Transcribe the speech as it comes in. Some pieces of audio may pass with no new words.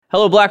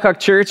Hello, Blackhawk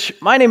Church.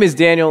 My name is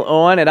Daniel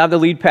Owen, and I'm the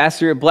lead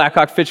pastor at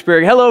Blackhawk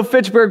Fitchburg. Hello,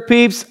 Fitchburg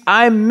peeps.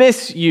 I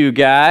miss you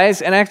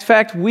guys. And in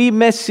fact, we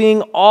miss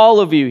seeing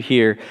all of you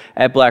here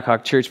at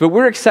Blackhawk Church. But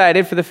we're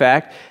excited for the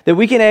fact that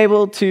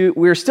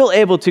we're still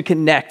able to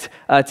connect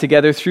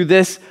together through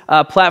this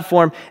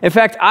platform. In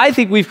fact, I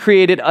think we've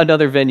created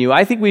another venue.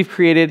 I think we've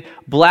created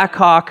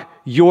Blackhawk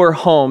Your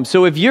Home.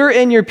 So if you're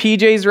in your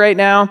PJs right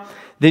now,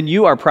 then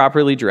you are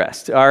properly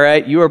dressed, all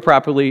right? You are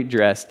properly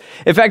dressed.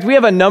 In fact, we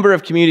have a number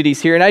of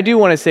communities here, and I do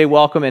want to say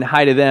welcome and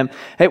hi to them.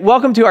 Hey,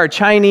 welcome to our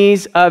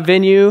Chinese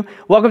venue.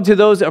 Welcome to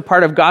those a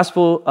part of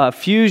Gospel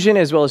Fusion,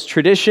 as well as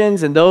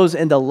Traditions, and those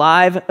in the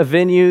live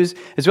venues,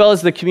 as well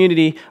as the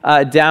community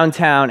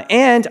downtown,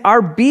 and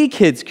our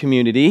B-Kids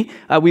community.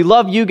 We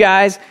love you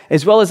guys,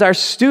 as well as our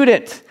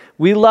student.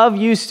 We love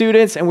you,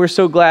 students, and we're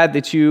so glad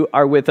that you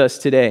are with us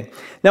today.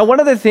 Now, one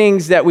of the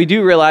things that we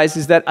do realize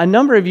is that a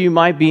number of you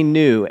might be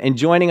new and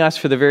joining us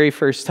for the very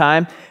first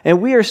time,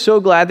 and we are so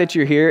glad that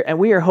you're here, and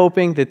we are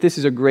hoping that this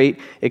is a great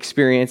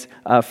experience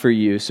for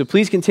you. So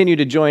please continue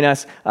to join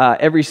us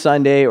every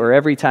Sunday or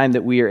every time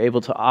that we are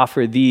able to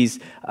offer these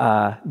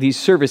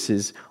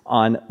services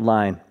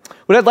online.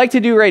 What I'd like to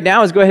do right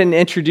now is go ahead and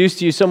introduce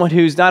to you someone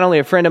who's not only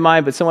a friend of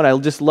mine, but someone I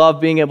just love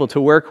being able to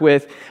work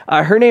with.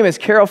 Her name is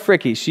Carol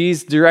Fricke.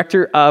 She's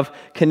Director of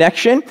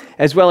Connection,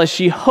 as well as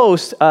she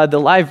hosts the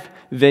live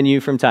venue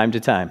from time to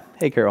time.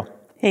 Hey, Carol.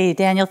 Hey,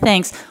 Daniel,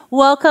 thanks.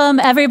 Welcome,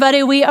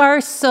 everybody. We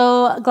are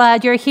so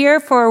glad you're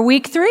here for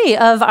week 3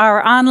 of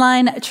our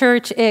online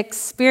church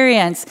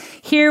experience.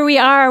 Here we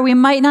are. We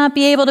might not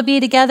be able to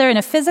be together in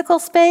a physical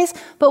space,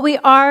 but we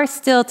are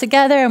still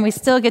together, and we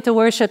still get to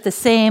worship the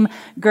same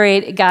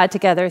great God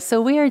together.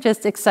 So we are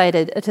just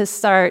excited to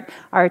start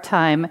our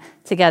time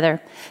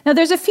together. Now,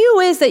 there's a few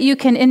ways that you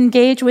can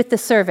engage with the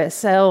service,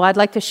 so I'd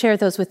like to share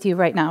those with you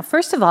right now.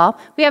 First of all,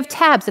 we have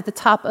tabs at the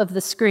top of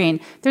the screen.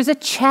 There's a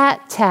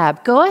chat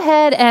tab. Go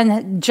ahead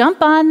and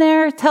jump on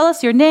there, tell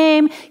us your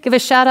name, give a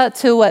shout out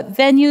to what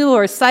venue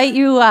or site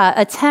you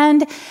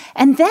attend,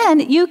 and then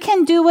you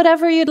can do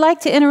whatever you'd like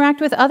to interact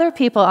with other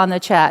people on the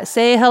chat.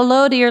 Say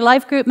hello to your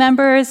life group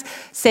members,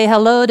 say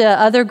hello to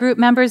other group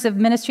members of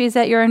ministries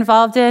that you're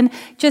involved in.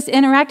 Just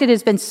interact. It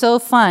has been so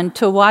fun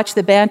to watch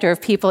the banter of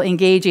people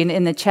engaging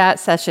in the chat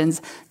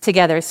sessions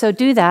together. So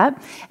do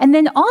that. And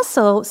then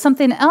also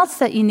something else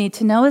that you need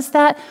to know is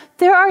that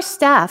there are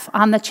staff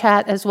on the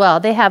chat as well.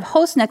 They have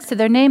hosts next to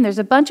their name. There's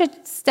a bunch of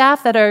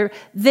staff that are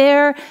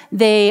there.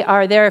 They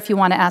are there if you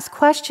want to ask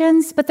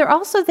questions, but they're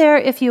also there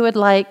if you would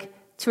like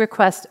to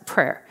request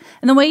prayer.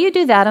 And the way you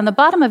do that, on the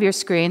bottom of your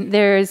screen,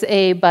 there's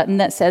a button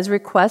that says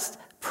Request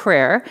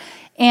Prayer.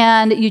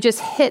 And you just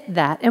hit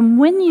that. And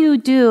when you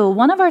do,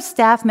 one of our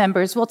staff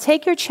members will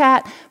take your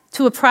chat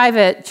to a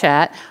private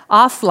chat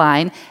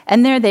offline,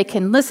 and there they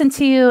can listen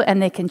to you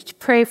and they can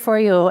pray for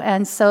you.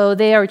 And so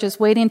they are just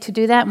waiting to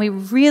do that. And we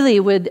really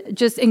would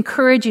just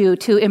encourage you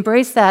to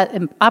embrace that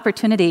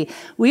opportunity.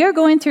 We are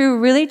going through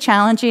really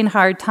challenging,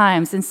 hard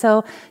times. And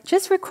so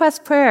just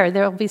request prayer.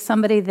 There will be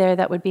somebody there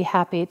that would be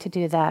happy to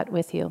do that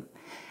with you.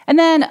 And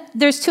then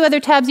there's 2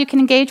 other tabs you can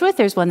engage with.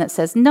 There's one that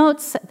says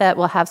Notes that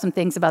will have some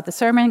things about the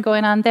sermon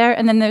going on there.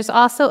 And then there's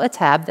also a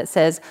tab that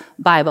says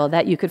Bible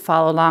that you could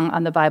follow along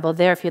on the Bible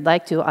there if you'd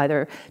like to,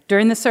 either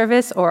during the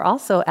service or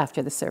also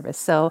after the service.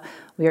 So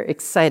we're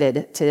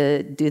excited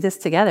to do this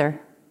together.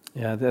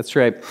 Yeah, that's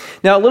right.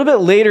 Now, a little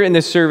bit later in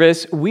this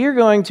service, we are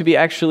going to be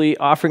actually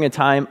offering a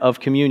time of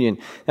communion.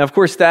 Now, of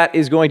course, that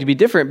is going to be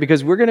different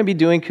because we're going to be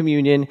doing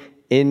communion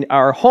in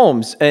our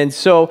homes. And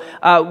so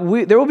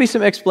there will be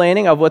some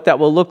explaining of what that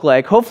will look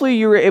like. Hopefully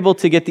you were able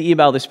to get the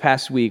email this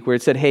past week where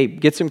it said, hey,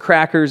 get some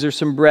crackers or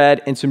some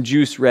bread and some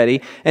juice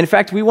ready. And in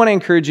fact, we want to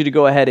encourage you to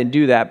go ahead and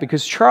do that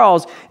because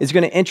Charles is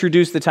going to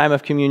introduce the time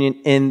of communion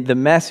in the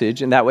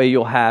message, and that way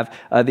you'll have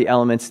the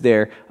elements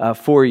there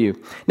for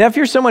you. Now, if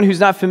you're someone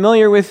who's not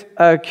familiar with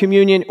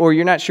communion or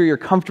you're not sure you're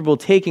comfortable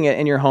taking it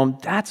in your home,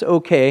 that's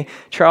okay.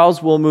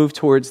 Charles will move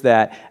towards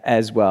that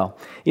as well.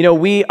 You know,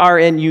 we are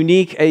in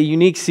a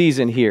unique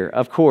season here,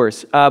 of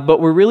course,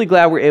 but we're really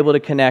glad we're able to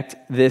connect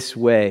this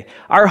way.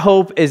 Our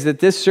hope is that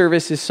this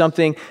service is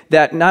something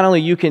that not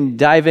only you can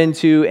dive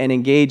into and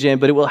engage in,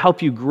 but it will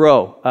help you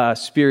grow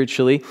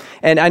spiritually.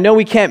 And I know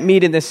we can't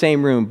meet in the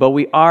same room, but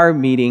we are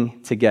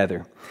meeting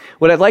together.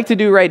 What I'd like to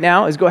do right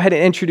now is go ahead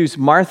and introduce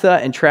Martha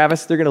and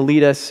Travis. They're going to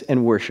lead us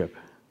in worship.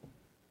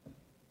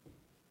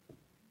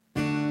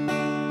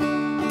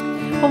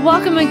 Well,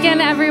 welcome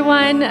again,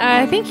 everyone.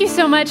 Thank you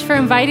so much for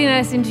inviting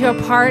us into a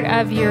part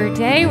of your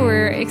day.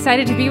 We're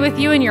excited to be with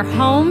you in your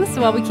homes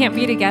while we can't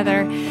be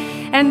together.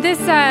 And this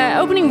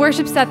opening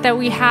worship set that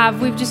we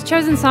have, we've just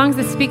chosen songs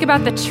that speak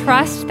about the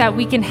trust that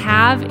we can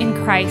have in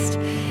Christ.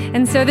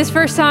 And so this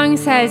first song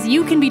says,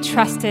 you can be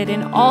trusted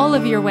in all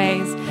of your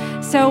ways.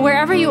 So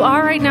wherever you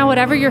are right now,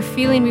 whatever you're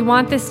feeling, we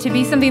want this to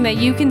be something that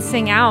you can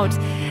sing out,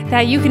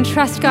 that you can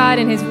trust God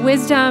in His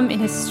wisdom, in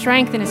His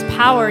strength, in His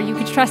power. You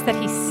can trust that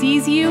He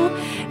sees you,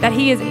 that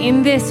He is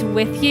in this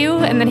with you,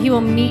 and that He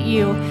will meet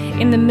you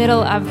in the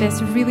middle of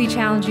this really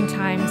challenging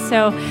time.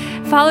 So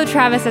follow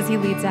Travis as he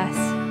leads us.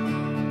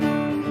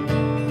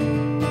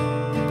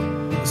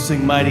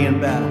 sing Mighty in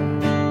Battle.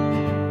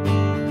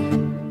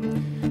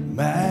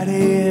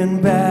 Mighty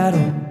in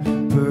battle,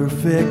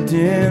 perfect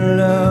in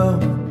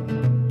love,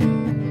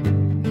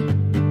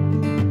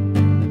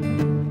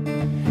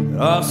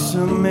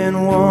 awesome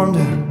in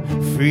wonder,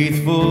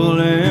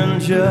 faithful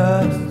and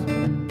just,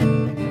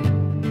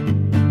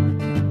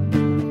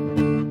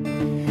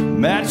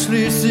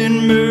 matchless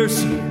in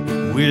mercy,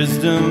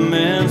 wisdom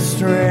and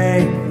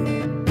strength.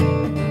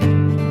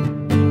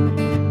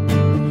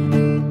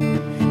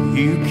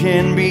 You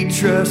can be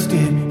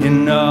trusted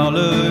in all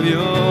of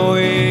your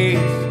ways.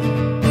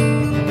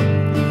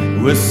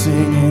 We're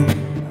singing,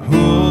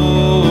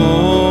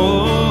 oh,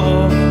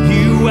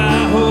 you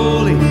are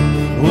holy,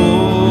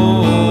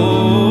 oh,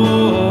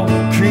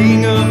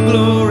 King of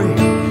glory,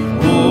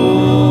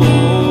 oh,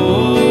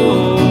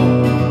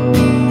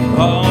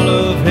 all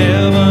of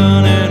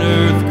heaven and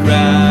earth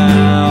cry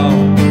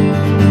out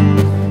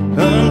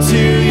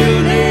unto your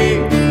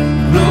name,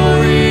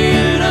 glory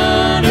and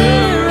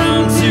honor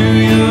unto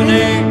your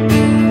name,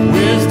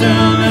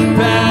 wisdom and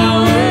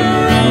power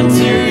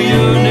unto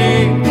your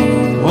name.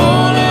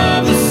 All of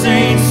the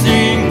saints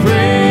sing praise.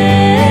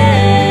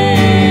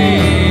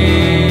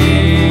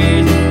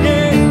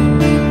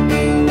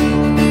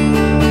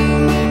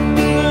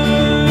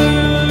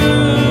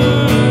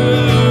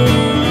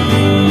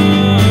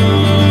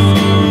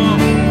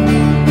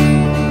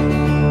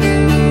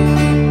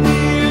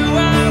 You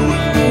are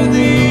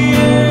worthy.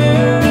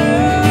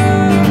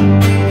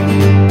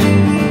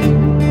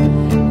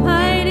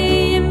 Mighty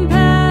in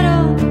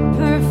battle,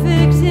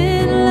 perfect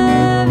in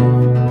love,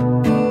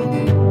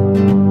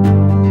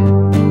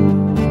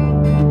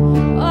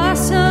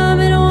 awesome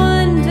in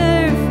wonder,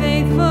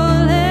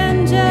 faithful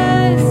and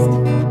just,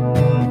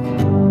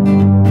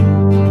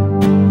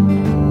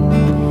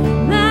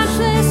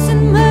 matchless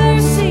in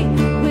mercy,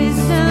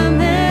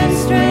 wisdom and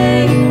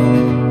strength.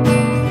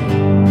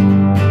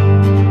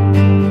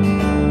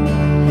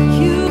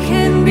 You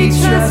can be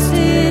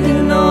trusted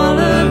in all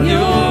of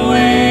your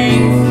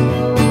ways.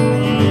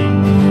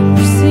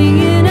 We're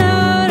singing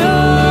out, oh,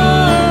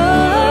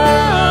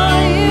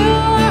 you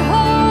are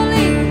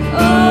holy,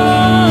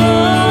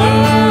 oh,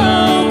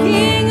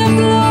 King of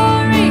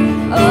glory,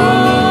 oh,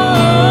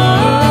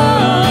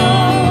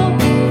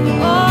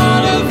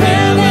 all of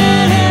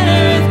heaven and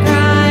earth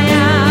cry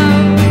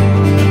out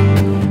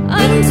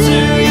unto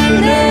your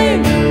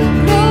name,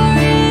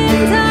 glory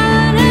and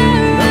honor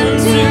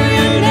unto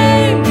your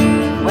name,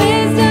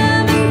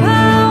 wisdom and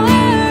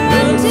power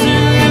unto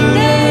your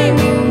name.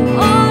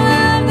 All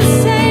of the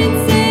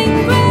saints sing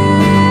praise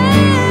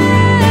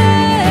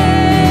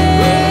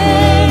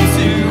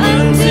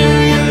unto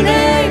your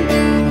name,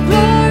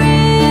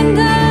 glory and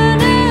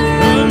honor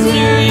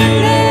unto your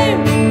name,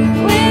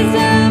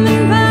 wisdom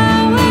and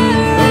power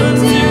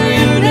unto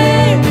your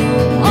name.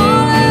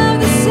 All of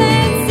the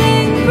saints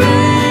sing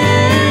praise.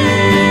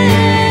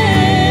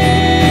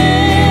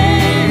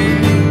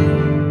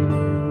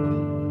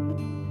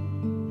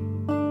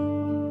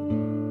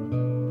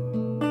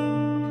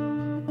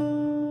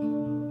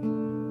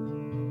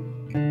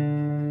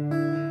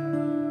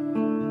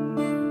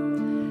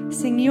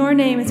 Sing, your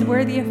name is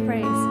worthy of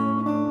praise.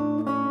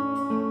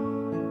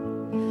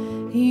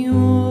 Your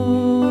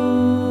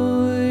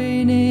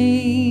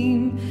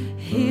name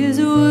is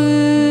worthy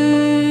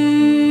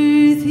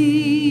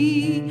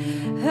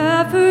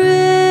of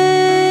praise.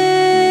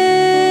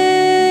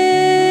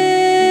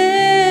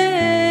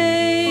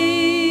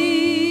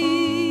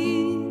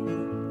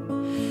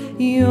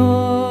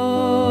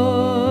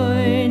 Your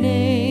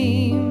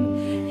name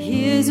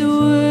is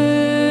worthy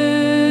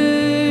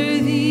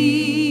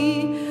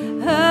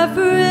of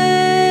praise.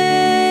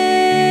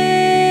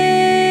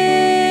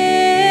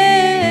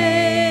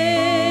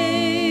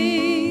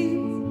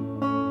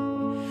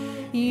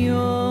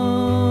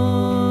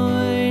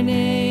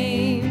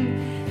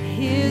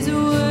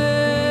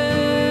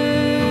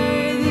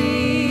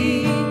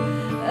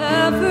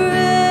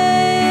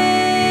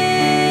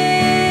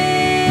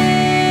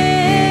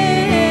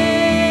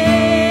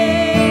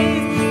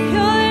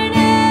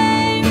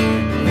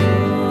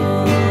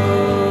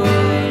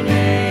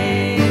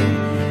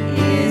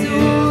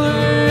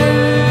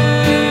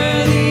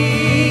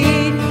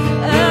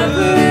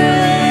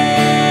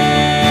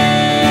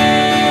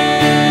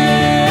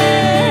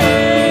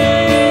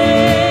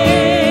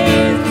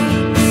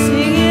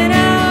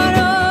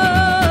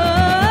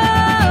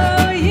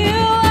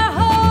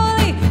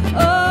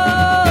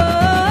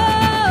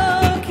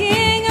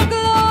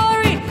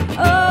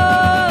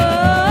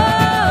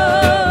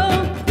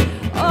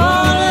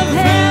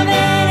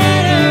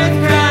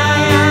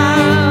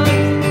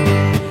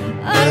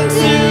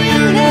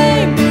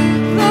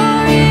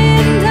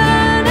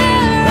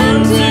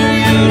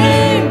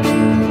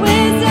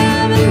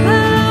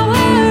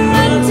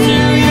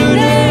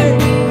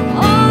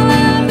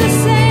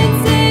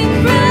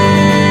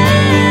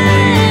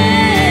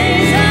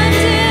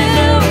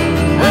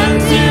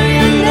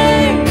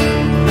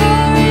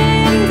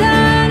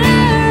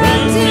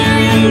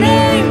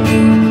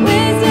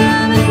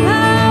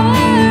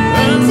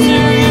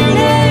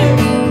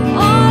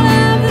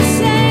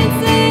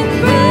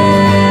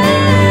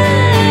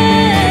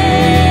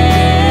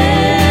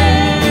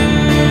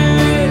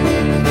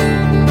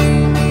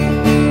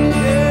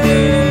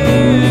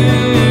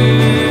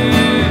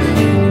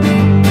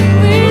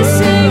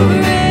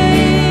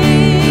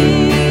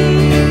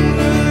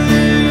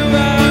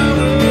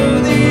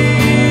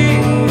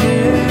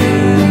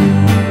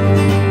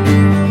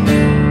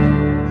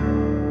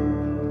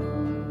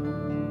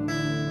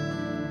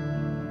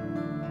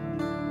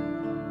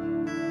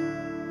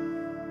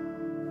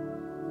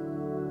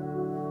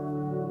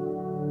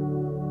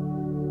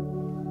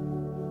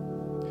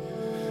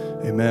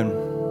 Amen.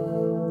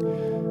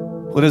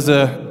 Well, it is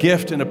a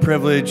gift and a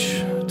privilege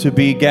to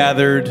be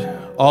gathered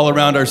all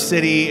around our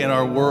city and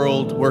our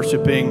world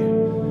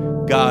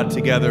worshiping God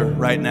together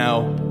right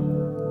now.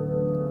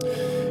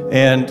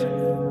 And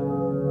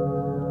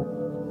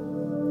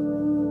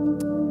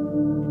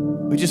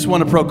we just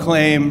want to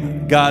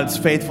proclaim God's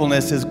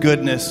faithfulness, His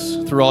goodness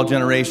through all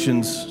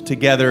generations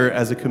together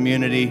as a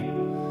community.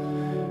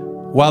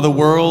 While the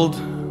world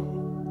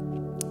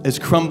is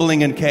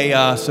crumbling in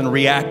chaos and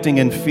reacting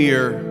in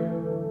fear,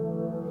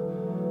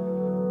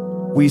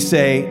 we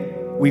say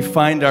we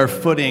find our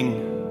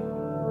footing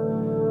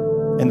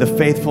in the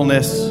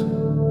faithfulness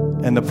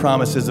and the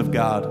promises of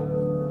God.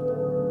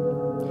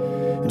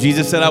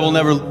 Jesus said, I will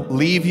never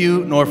leave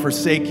you nor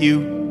forsake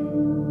you.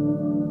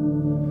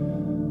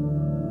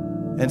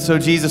 And so,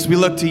 Jesus, we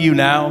look to you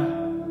now.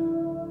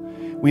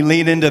 We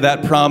lean into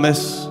that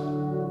promise.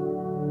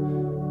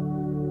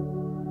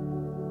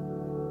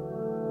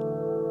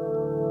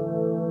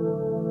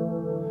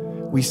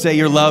 We say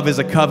your love is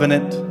a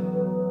covenant,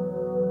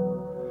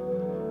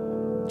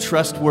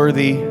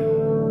 trustworthy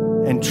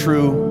and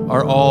true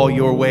are all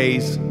your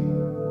ways.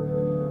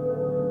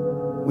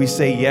 We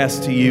say yes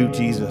to you,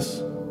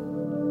 Jesus.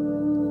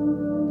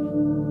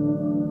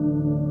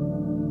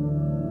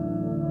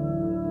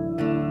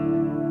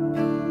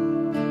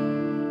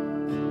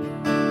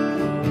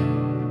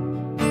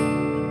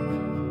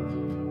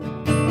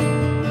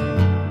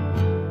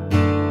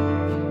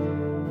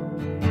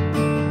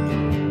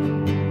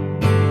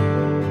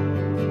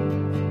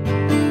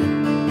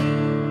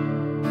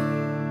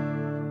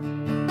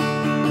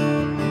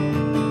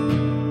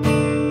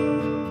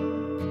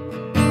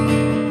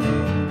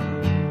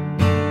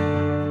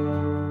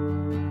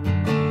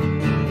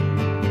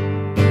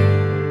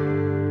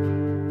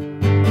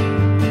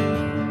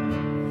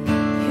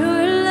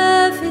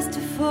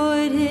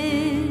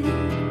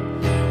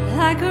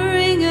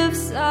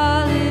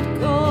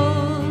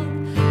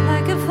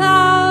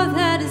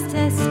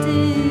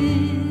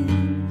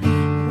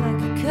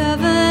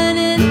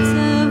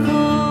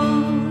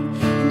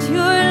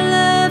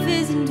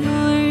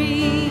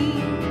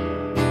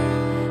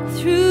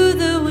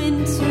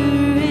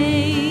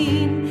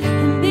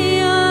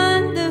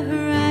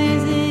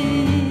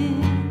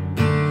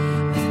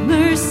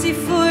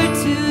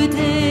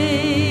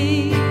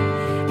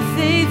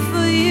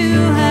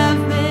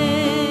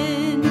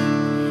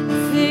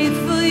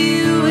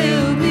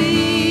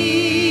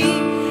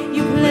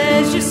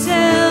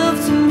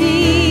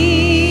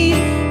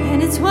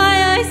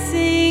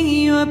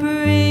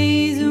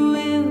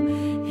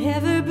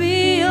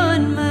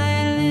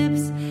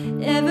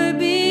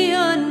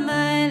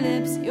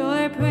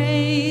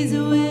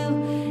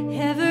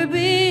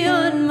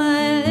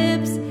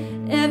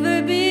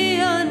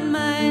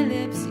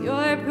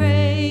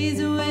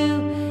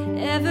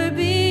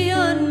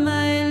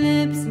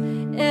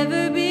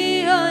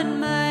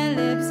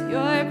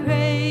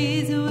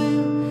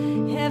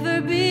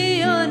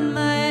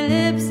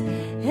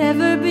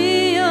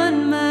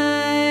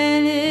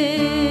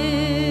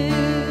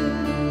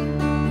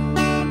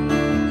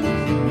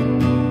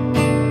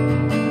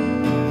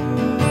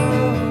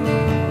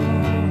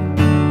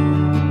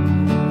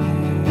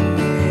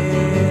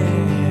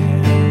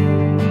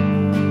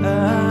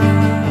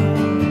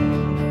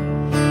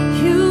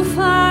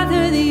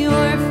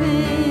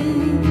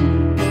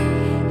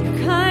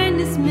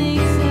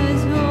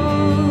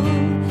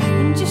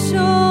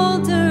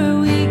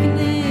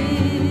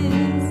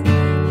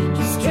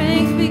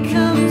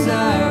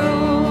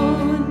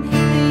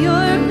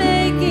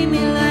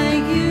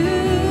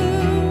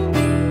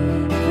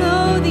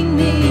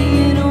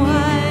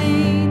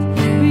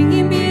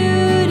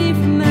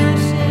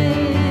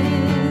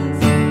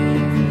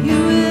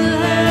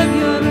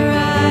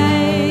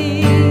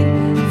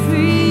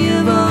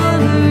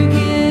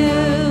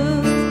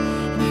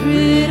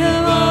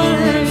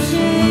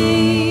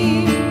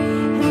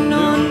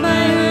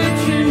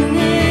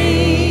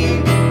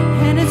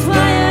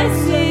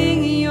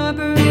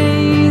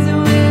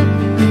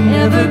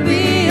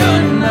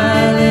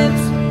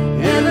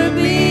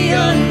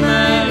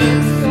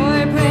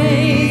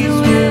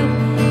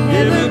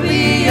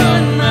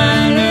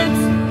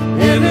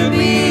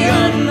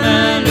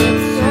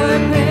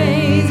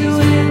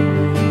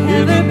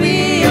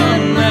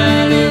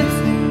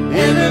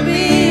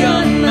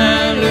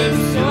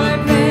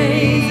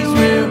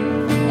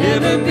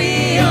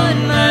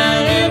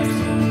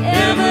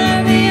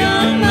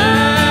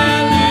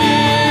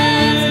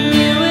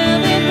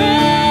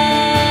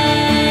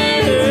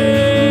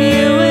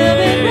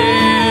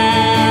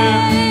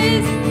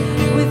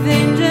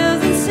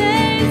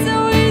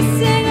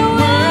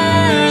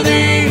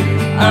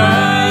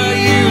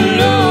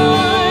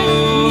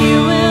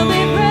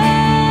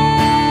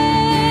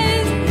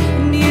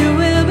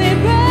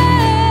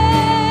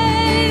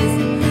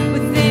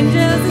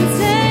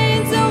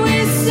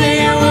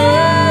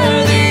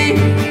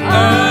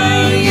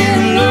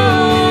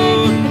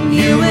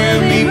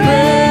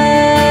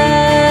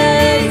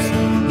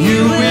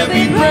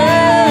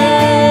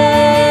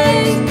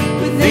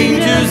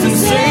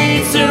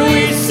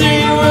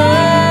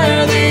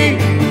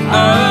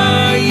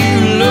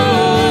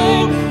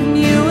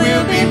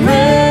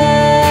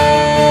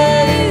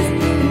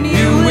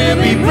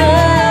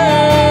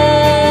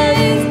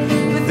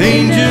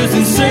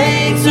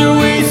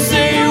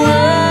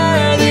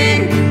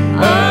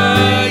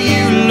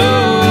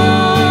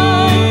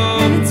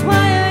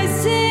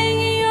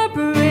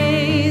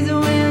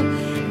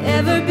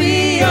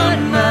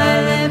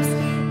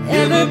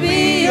 ever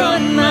be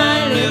on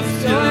my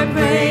lips. Your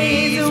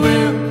praise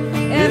will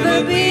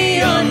ever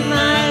be on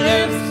my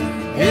lips,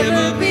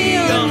 ever be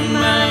on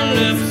my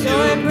lips.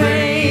 Your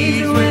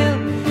praise will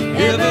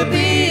ever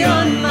be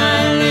on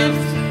my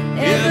lips,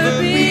 ever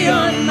be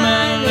on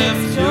my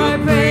lips. Your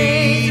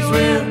praise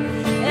will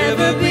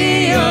ever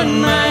be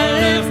on my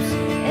lips,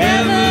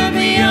 ever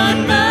be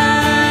on my lips.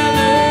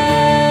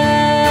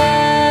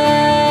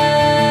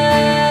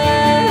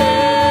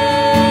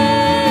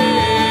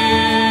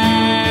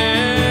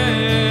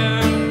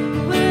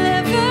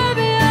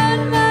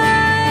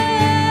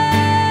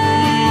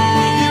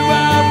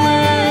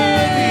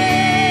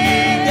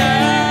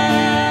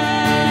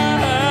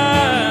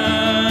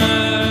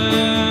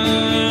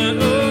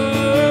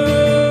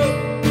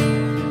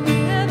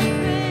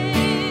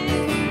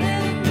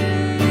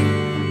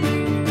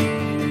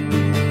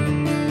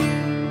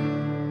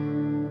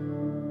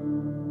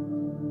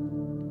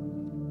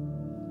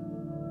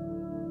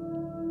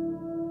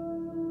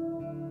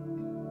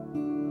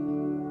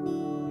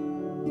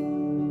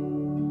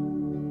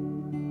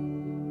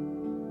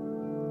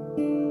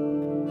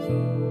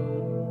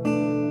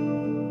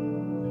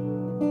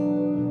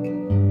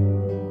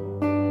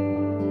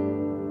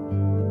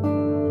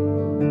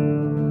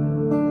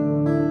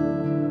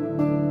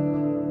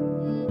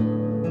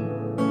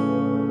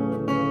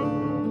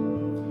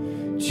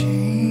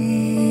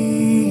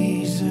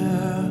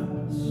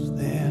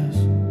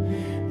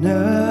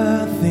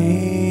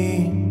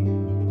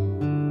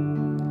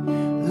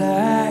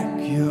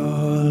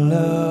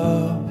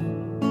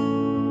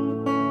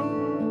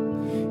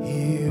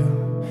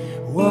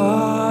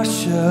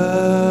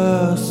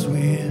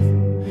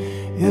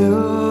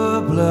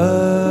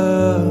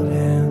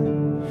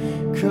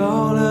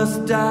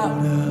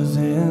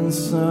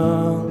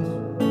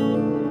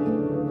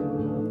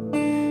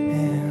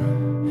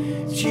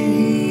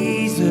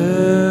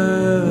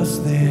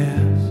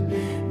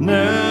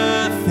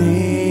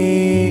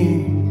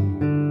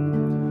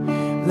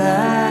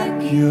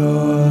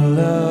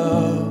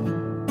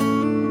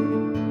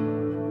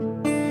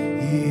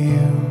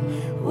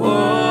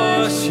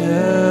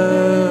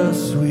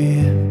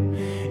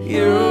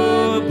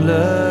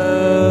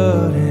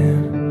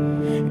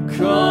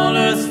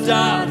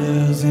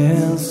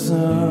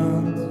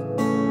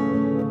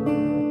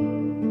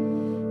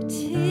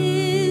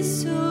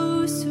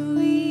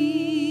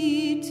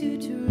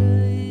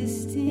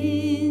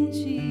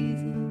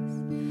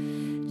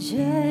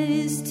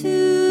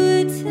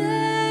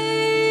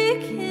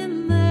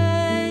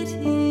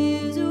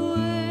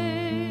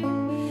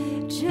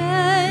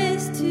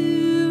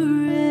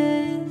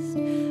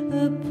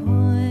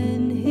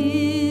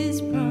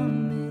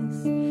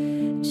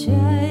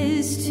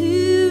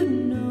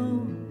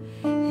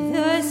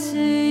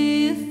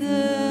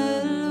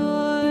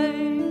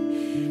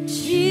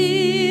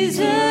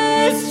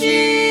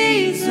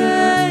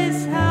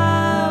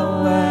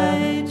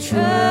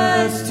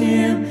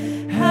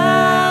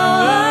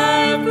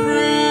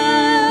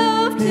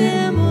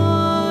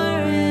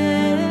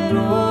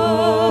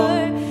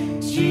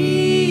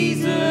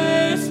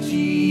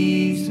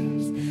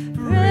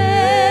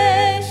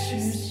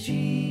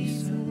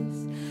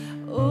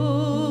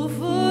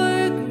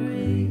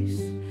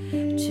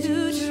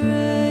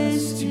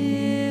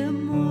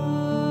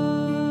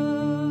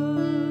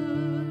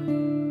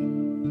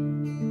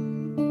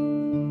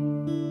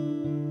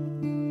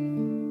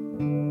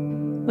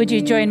 Would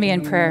you join me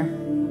in prayer?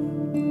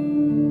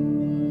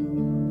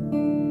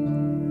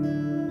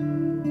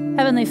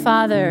 Heavenly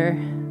Father,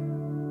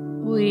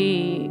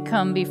 we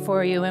come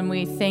before you and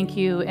we thank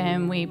you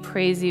and we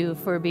praise you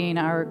for being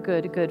our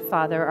good, good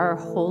Father, our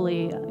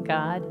holy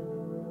God,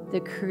 the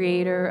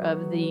creator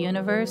of the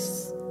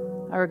universe,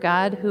 our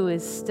God who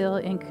is still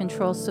in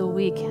control so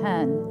we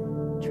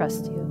can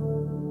trust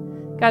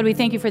you. God, we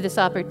thank you for this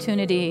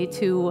opportunity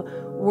to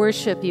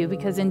worship you,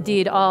 because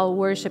indeed all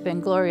worship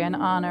and glory and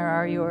honor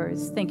are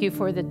yours. Thank you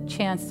for the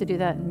chance to do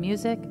that in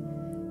music.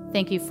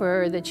 Thank you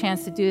for the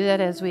chance to do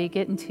that as we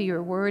get into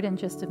your word in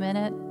just a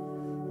minute.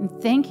 And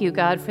thank you,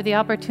 God, for the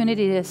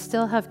opportunity to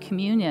still have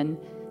communion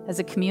as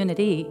a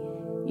community,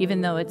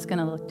 even though it's going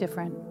to look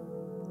different.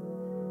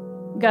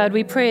 God,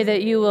 we pray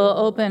that you will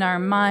open our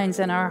minds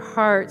and our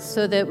hearts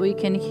so that we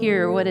can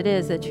hear what it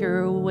is that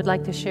you would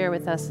like to share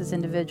with us as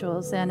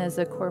individuals and as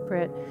a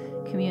corporate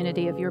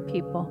community of your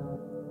people.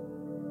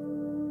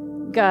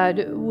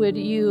 God, would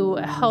you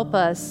help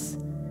us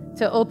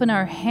to open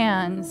our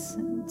hands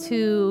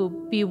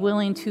to be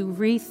willing to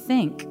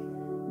rethink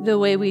the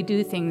way we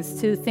do things,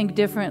 to think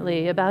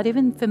differently about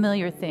even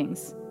familiar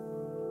things.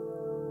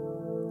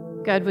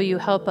 God, will you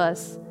help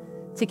us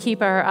to keep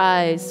our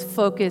eyes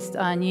focused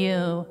on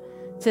you,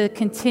 to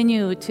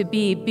continue to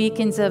be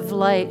beacons of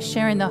light,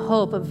 sharing the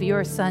hope of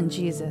your Son,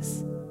 Jesus.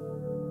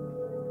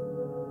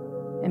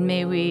 And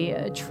may we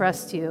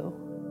trust you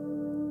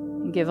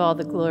and give all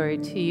the glory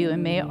to you.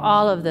 And may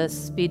all of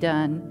this be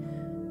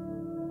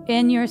done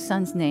in your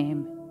Son's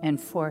name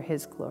and for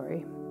his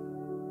glory.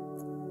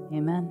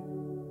 Amen.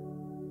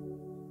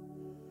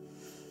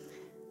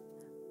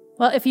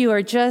 Well, if you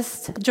are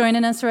just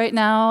joining us right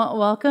now,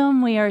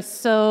 welcome. We are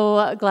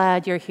so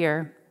glad you're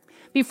here.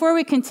 Before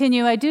we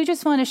continue, I do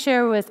just want to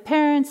share with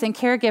parents and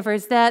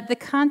caregivers that the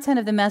content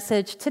of the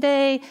message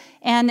today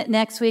and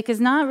next week is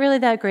not really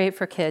that great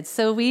for kids.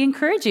 So we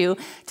encourage you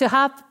to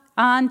hop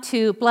on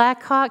to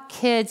Blackhawk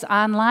Kids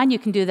Online. You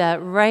can do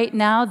that right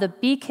now. The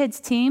B Kids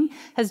team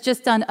has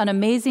just done an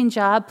amazing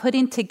job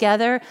putting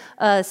together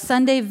a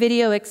Sunday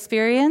video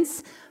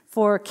experience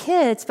for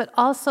kids, but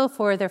also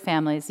for their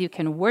families. You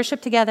can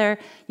worship together,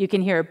 you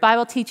can hear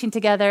Bible teaching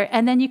together,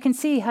 and then you can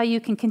see how you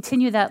can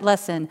continue that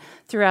lesson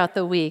throughout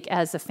the week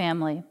as a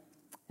family.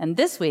 And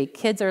this week,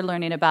 kids are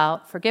learning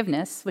about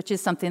forgiveness, which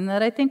is something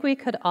that I think we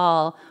could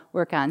all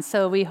work on.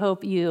 So we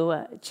hope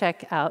you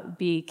check out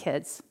B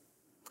Kids.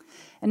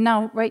 And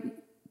now, right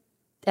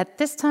at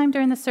this time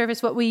during the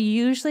service, what we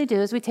usually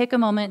do is we take a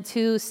moment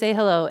to say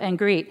hello and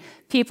greet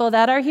people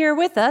that are here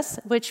with us,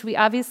 which we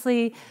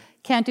obviously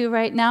can't do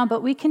right now,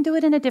 but we can do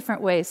it in a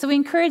different way. So we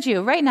encourage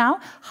you right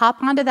now,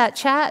 hop onto that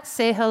chat,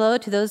 say hello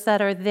to those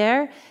that are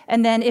there,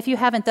 and then if you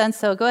haven't done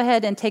so, go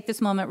ahead and take this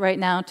moment right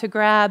now to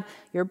grab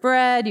your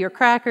bread, your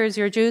crackers,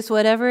 your juice,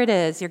 whatever it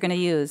is you're going to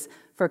use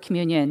for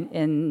communion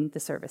in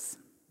the service.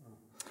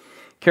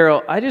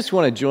 Carol, I just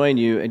want to join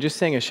you and just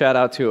saying a shout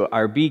out to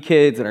our B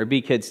Kids and our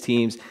B Kids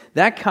teams.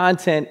 That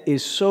content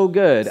is so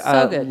good.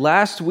 So good.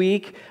 Last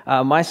week,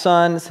 my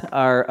sons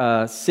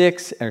are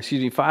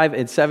 5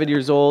 and 7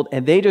 years old,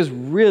 and they just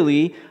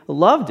really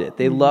loved it.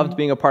 They loved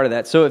being a part of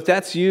that. So if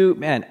that's you,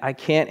 man, I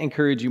can't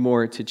encourage you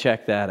more to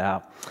check that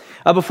out.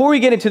 Before we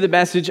get into the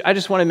message, I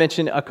just want to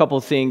mention a couple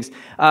of things.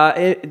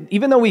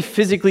 Even though we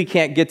physically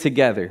can't get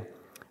together,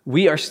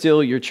 we are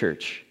still your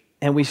church.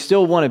 And we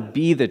still want to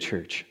be the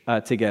church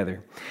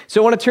together. So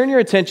I want to turn your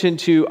attention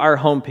to our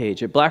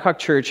homepage at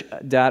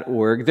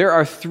blackhawkchurch.org. There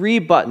are 3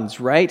 buttons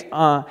right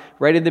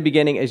in the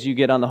beginning as you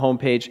get on the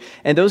homepage.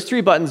 And those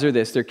 3 buttons are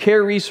this. They're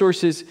Care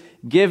Resources,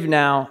 Give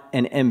Now,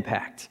 and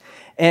Impact.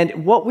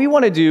 And what we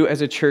want to do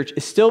as a church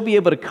is still be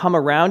able to come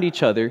around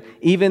each other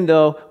even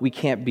though we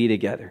can't be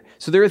together.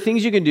 So there are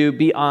things you can do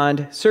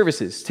beyond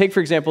services. Take,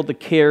 for example, the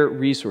Care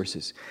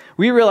Resources.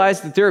 We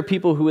realize that there are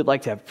people who would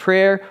like to have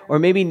prayer or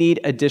maybe need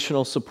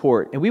additional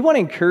support. And we want to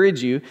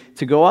encourage you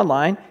to go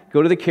online,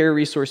 go to the Care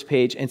Resource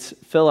page and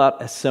fill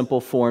out a simple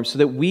form so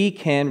that we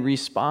can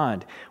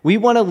respond. We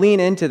want to lean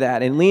into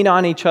that and lean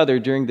on each other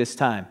during this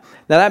time.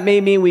 Now, that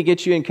may mean we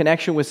get you in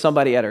connection with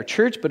somebody at our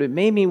church, but it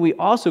may mean we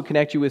also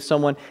connect you with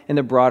someone in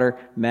the broader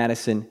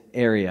Madison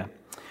area.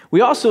 We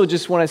also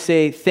just want to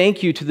say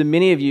thank you to the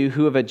many of you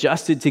who have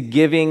adjusted to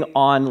giving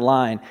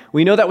online.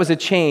 We know that was a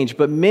change,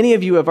 but many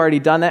of you have already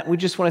done that. We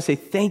just want to say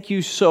thank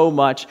you so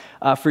much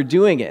for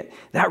doing it.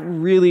 That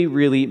really,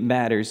 really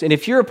matters. And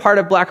if you're a part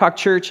of Blackhawk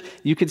Church,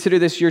 you consider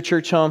this your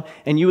church home,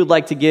 and you would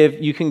like to give,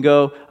 you can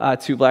go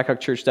to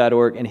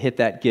blackhawkchurch.org and hit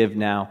that Give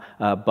Now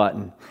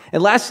button.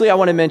 And lastly, I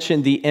want to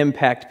mention the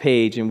Impact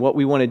page and what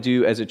we want to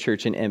do as a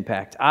church in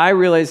Impact. I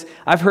realize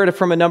I've heard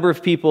from a number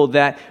of people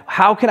that,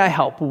 how can I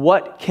help?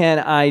 What can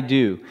I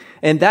do?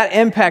 And that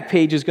Impact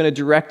page is going to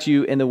direct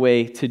you in the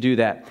way to do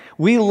that.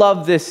 We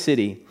love this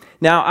city.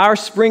 Now, our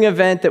spring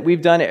event that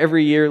we've done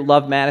every year,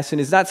 Love Madison,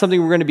 is not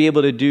something we're going to be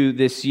able to do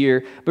this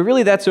year, but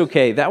really that's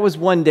okay. That was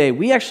one day.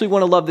 We actually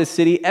want to love this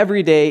city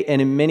every day and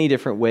in many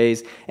different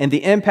ways, and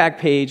the Impact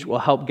page will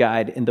help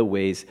guide in the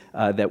ways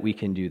that we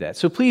can do that.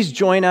 So please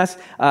join us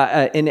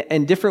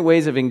in different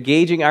ways of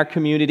engaging our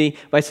community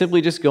by simply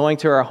just going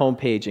to our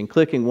homepage and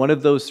clicking one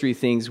of those 3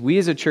 things. We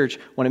as a church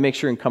want to make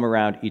sure and come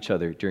around each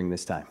other during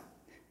this time.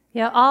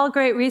 Yeah, all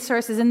great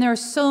resources, and there are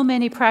so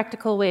many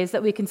practical ways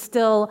that we can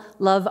still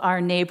love our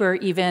neighbor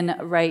even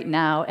right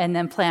now and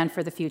then plan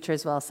for the future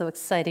as well. So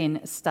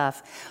exciting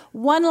stuff.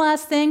 One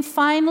last thing,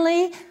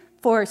 finally,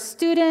 for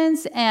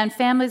students and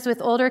families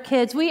with older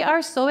kids, we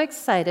are so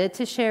excited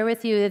to share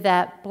with you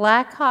that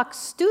Blackhawk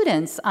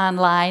Students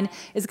Online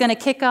is going to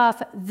kick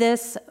off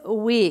this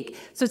week.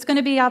 So it's going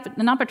to be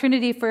an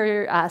opportunity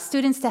for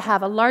students to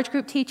have a large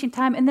group teaching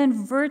time and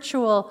then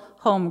virtual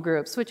home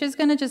groups, which is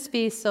going to just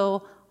be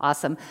so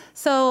awesome.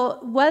 So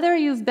whether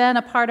you've been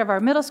a part of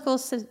our middle school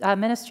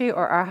ministry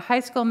or our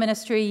high school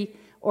ministry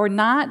or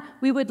not,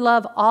 we would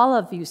love all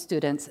of you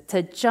students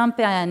to jump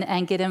in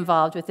and get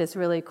involved with this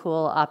really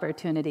cool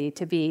opportunity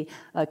to be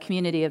a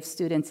community of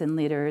students and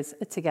leaders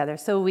together.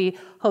 So we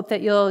hope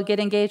that you'll get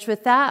engaged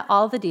with that.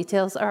 All the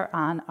details are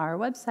on our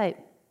website.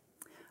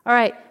 All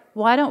right,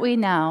 why don't we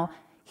now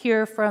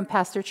hear from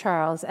Pastor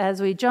Charles as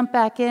we jump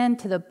back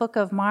into the book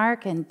of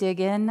Mark and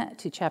dig in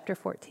to chapter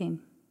 14.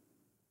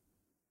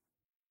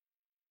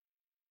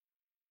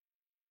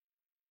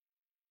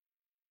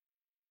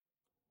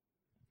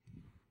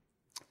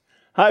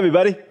 Hi,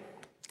 everybody.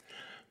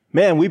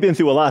 Man, we've been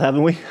through a lot,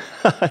 haven't we?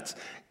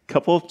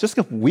 Just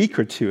a week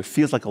or two. It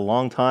feels like a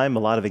long time, a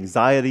lot of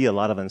anxiety, a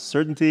lot of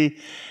uncertainty.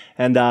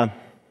 And,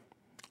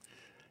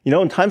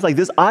 in times like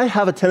this, I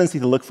have a tendency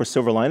to look for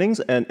silver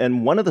linings.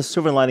 And one of the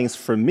silver linings,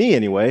 for me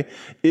anyway,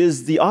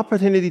 is the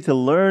opportunity to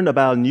learn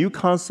about new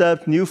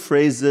concepts, new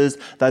phrases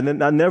that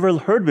I've never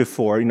heard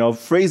before.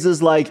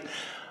 Phrases like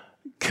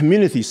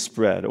community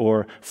spread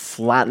or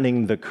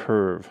flattening the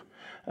curve.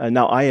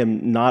 Now, I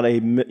am not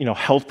a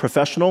health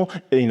professional.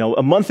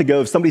 A month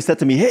ago, if somebody said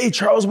to me, "Hey,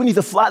 Charles, we need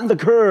to flatten the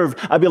curve,"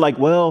 I'd be like,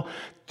 "Well,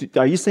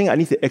 are you saying I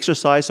need to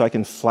exercise so I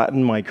can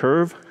flatten my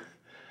curve?"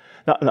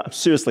 No,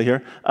 seriously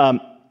here.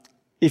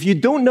 If you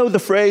don't know the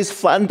phrase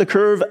 "flatten the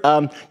curve,"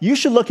 you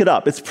should look it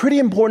up. It's a pretty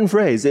important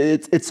phrase.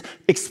 It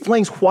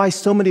explains why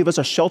so many of us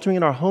are sheltering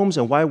in our homes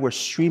and why we're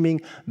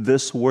streaming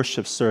this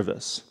worship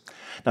service.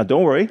 Now,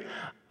 don't worry.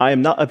 I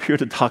am not up here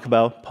to talk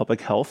about public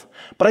health,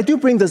 but I do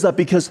bring this up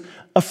because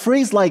a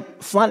phrase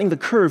like flattening the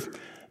curve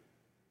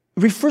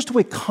refers to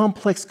a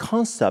complex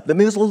concept. I mean,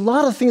 there's a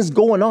lot of things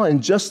going on in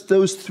just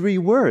those 3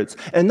 words.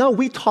 And now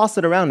we toss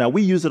it around now.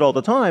 We use it all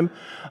the time.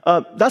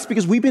 That's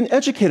because we've been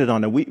educated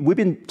on it. We've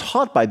been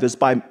taught by this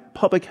by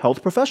public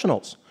health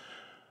professionals.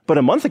 But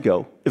a month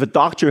ago, if a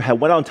doctor had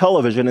went on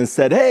television and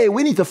said, "Hey,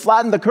 we need to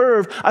flatten the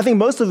curve," I think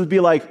most of us would be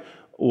like,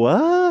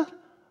 "What?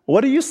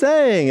 What are you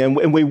saying?"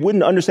 And we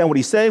wouldn't understand what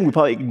he's saying. We'd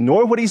probably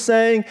ignore what he's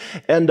saying.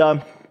 And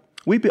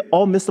we'd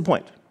all miss the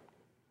point.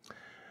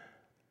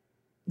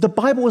 The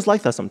Bible is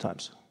like that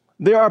sometimes.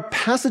 There are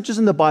passages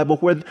in the Bible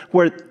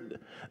where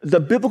the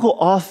biblical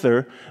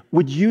author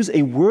would use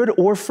a word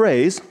or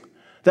phrase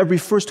that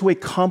refers to a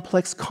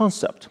complex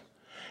concept.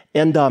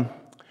 And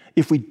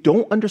if we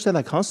don't understand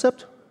that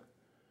concept,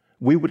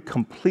 we would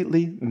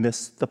completely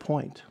miss the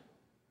point.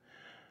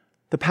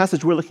 The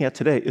passage we're looking at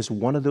today is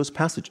one of those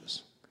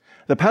passages.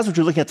 The passage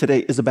we're looking at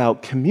today is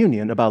about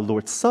communion, about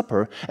Lord's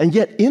Supper, and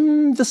yet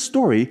in the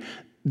story,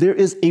 there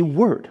is a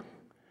word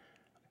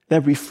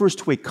that refers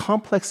to a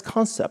complex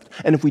concept.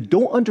 And if we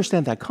don't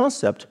understand that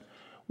concept,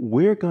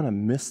 we're going to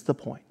miss the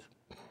point.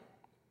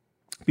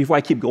 Before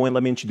I keep going,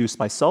 let me introduce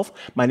myself.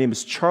 My name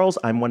is Charles.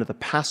 I'm one of the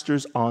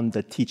pastors on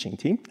the teaching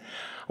team.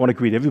 I want to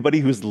greet everybody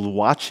who's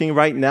watching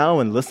right now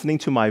and listening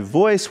to my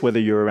voice, whether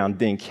you're around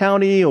Dane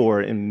County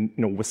or in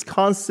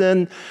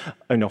Wisconsin,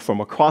 from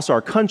across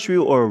our country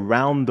or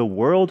around the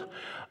world.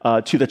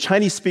 To the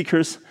Chinese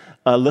speakers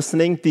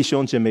listening, 弟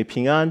兄姐妹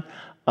平安.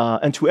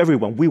 And to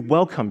everyone, we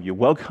welcome you.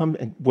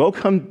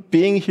 Welcome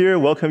being here.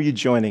 Welcome you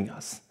joining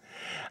us.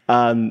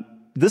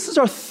 This is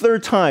our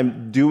 3rd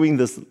time doing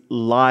this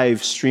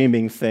live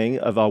streaming thing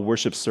of our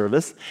worship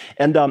service.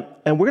 And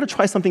we're going to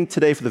try something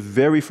today for the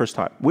very first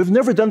time. We've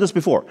never done this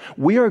before.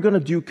 We are going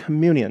to do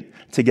communion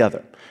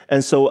together.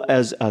 And so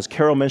as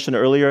Carol mentioned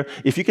earlier,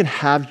 if you can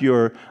have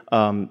your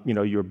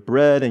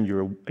bread and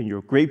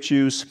your grape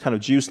juice, kind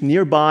of juice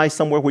nearby,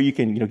 somewhere where you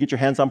can get your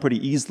hands on pretty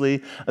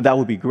easily, that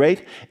would be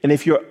great. And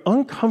if you're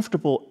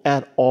uncomfortable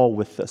at all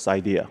with this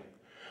idea,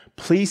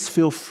 please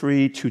feel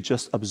free to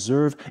just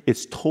observe.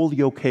 It's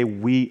totally okay.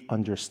 We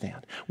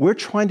understand. We're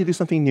trying to do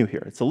something new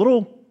here. It's a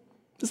little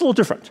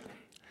different.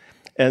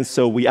 And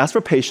so we ask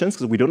for patience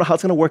because we don't know how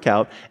it's going to work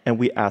out, and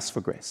we ask for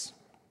grace.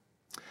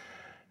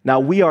 Now,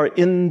 we are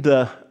in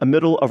the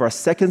middle of our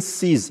 2nd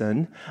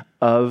season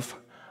of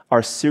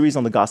our series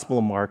on the Gospel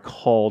of Mark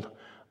called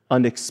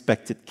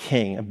Unexpected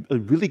King. A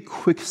really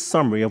quick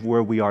summary of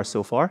where we are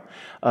so far.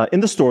 In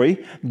the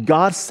story,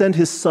 God sent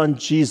his son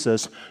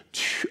Jesus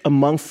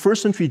among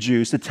first-century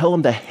Jews to tell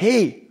them that,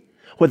 hey,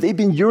 what they've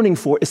been yearning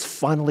for is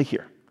finally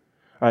here.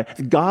 All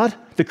right? God,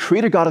 the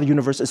creator God of the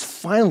universe, is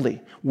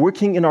finally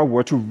working in our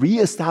world to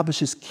reestablish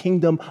his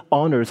kingdom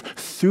on earth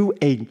through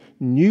a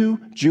new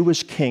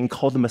Jewish king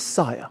called the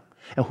Messiah,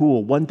 and who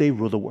will one day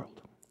rule the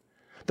world.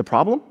 The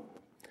problem?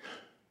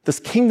 This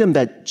kingdom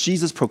that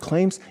Jesus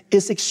proclaims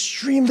is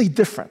extremely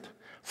different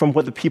from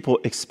what the people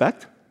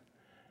expect,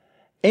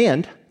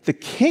 and the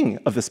king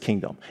of this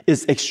kingdom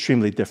is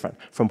extremely different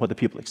from what the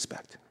people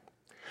expect.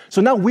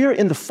 So now we're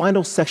in the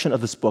final section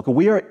of this book.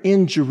 We are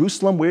in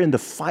Jerusalem. We're in the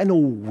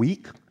final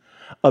week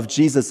of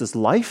Jesus'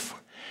 life.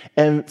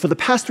 And for the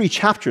past 3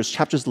 chapters,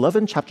 chapters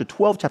 11, chapter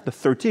 12, chapter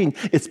 13,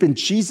 it's been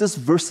Jesus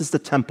versus the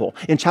temple.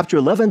 In chapter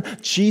 11,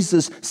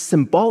 Jesus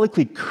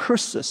symbolically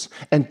curses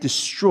and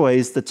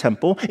destroys the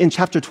temple. In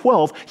chapter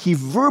 12, he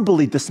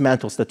verbally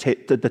dismantles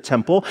the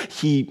temple.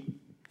 He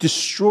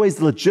destroys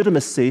the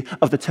legitimacy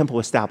of the temple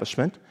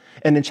establishment.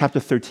 And in chapter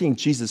 13,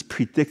 Jesus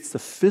predicts the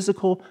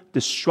physical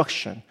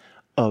destruction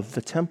of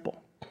the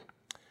temple.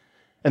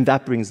 And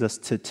that brings us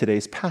to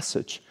today's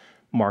passage,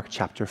 Mark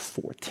chapter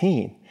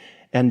 14.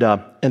 And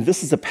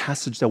this is a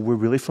passage that we're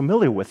really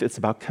familiar with. It's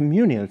about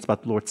communion. It's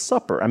about the Lord's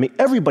Supper. I mean,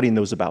 everybody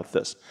knows about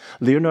this.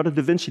 Leonardo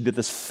da Vinci did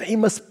this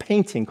famous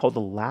painting called The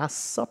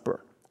Last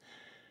Supper.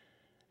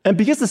 And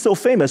because it's so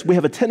famous, we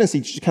have a tendency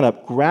to just kind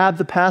of grab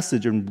the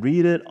passage and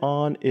read it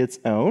on its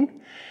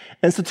own.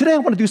 And so today I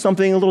want to do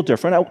something a little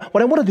different.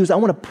 What I want to do is I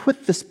want to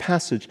put this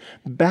passage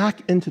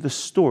back into the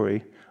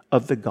story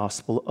of the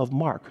Gospel of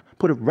Mark.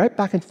 Put it right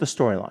back into the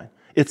storyline.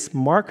 It's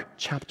Mark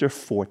chapter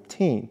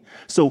 14.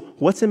 So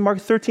what's in Mark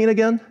 13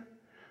 again?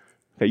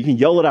 Okay, you can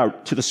yell it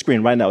out to the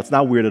screen right now. It's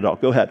not weird at all.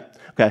 Go ahead.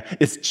 Okay,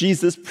 it's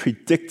Jesus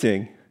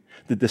predicting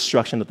the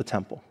destruction of the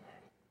temple.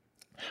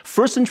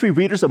 First century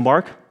readers of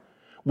Mark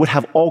would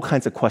have all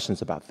kinds of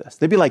questions about this.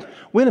 They'd be like,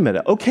 wait a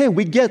minute. Okay,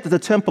 we get that the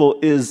temple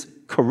is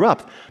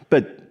corrupt,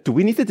 but do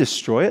we need to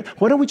destroy it?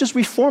 Why don't we just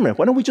reform it?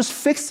 Why don't we just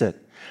fix it?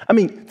 I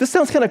mean, this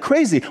sounds kind of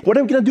crazy. What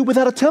are we going to do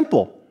without a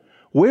temple?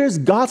 Where's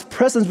God's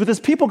presence with his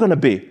people going to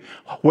be?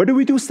 Where do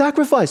we do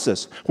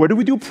sacrifices? Where do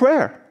we do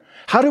prayer?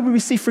 How do we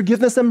receive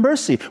forgiveness and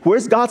mercy?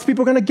 Where's God's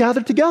people going to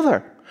gather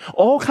together?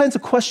 All kinds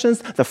of questions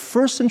the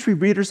first century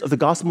readers of the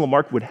Gospel of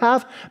Mark would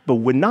have, but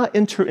would not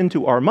enter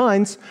into our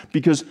minds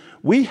because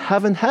we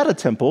haven't had a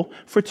temple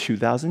for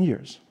 2,000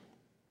 years.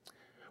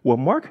 Well,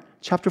 Mark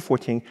chapter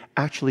 14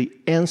 actually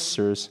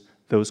answers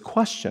those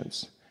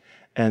questions,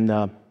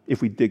 and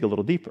if we dig a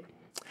little deeper.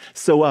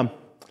 So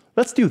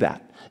let's do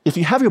that. If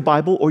you have your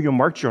Bible or your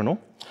Mark journal,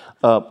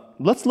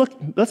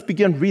 let's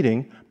begin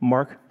reading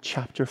Mark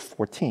chapter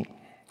 14.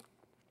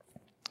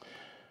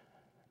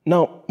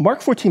 Now,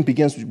 Mark 14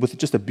 begins with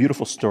just a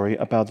beautiful story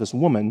about this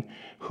woman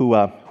who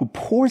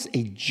pours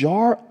a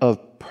jar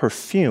of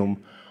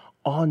perfume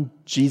on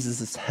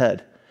Jesus'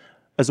 head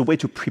as a way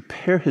to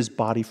prepare his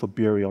body for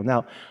burial.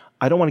 Now,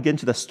 I don't want to get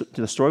into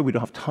the story. We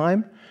don't have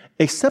time,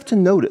 except to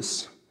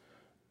notice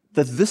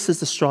that this is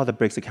the straw that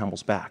breaks the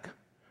camel's back.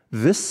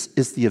 This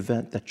is the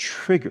event that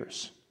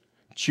triggers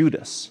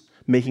Judas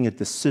making a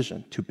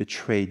decision to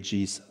betray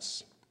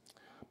Jesus.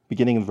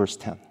 Beginning in verse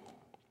 10.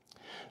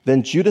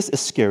 Then Judas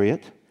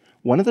Iscariot,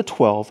 one of the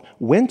 12,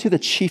 went to the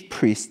chief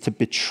priests to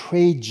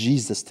betray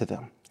Jesus to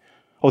them.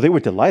 Oh, they were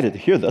delighted to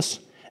hear this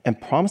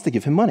and promised to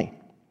give him money.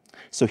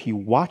 So he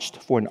watched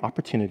for an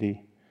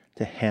opportunity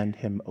to hand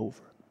him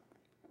over.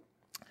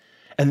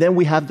 And then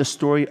we have the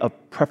story of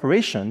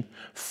preparation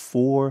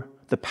for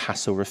the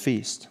Passover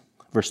feast.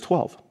 Verse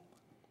 12.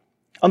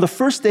 On the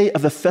first day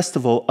of the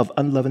festival of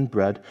unleavened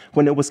bread,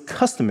 when it was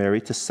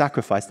customary to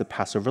sacrifice the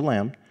Passover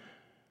lamb,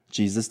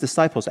 Jesus'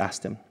 disciples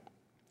asked him,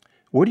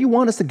 "Where do you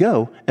want us to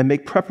go and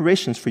make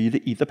preparations for you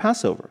to eat the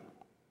Passover?"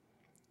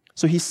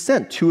 So he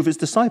sent two of his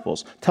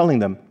disciples, telling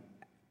them,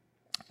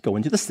 "Go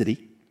into the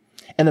city,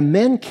 and a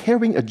man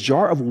carrying a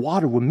jar of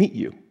water will meet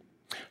you.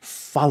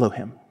 Follow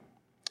him.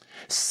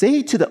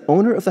 Say to the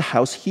owner of the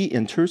house he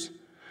enters,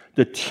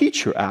 'The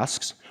teacher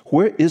asks,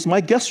 where is my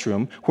guest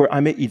room where I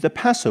may eat the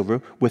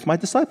Passover with my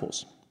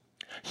disciples?'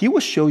 He will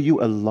show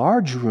you a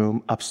large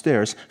room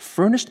upstairs,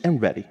 furnished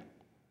and ready.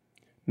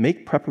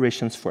 Make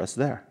preparations for us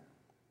there."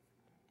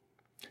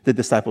 The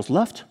disciples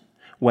left,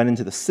 went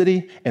into the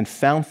city, and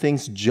found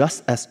things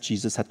just as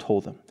Jesus had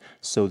told them.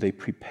 So they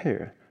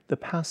prepared the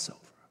Passover.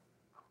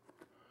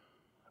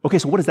 Okay,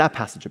 so what is that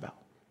passage about?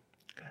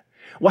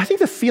 Well, I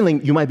think the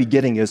feeling you might be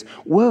getting is,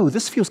 whoa,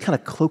 this feels kind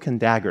of cloak and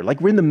dagger,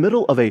 like we're in the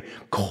middle of a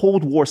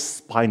Cold War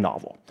spy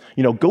novel.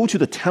 You know, go to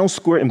the town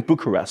square in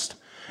Bucharest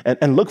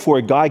and look for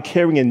a guy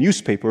carrying a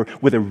newspaper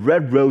with a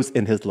red rose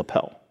in his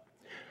lapel.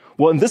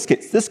 Well, in this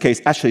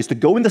case actually is to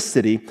go in the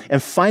city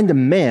and find a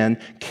man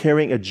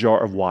carrying a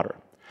jar of water.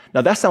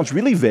 Now, that sounds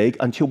really vague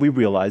until we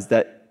realize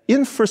that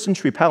in first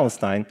century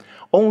Palestine,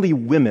 only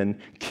women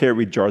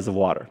carried jars of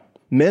water.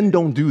 Men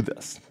don't do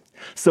this.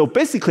 So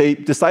basically,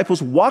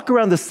 disciples walk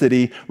around the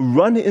city,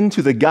 run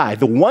into the guy,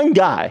 the one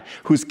guy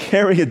who's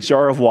carrying a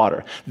jar of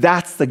water.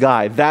 That's the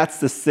guy. That's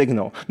the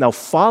signal. Now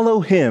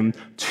follow him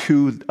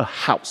to a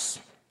house.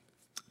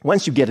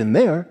 Once you get in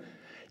there,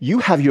 you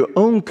have your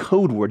own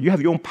code word. You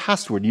have your own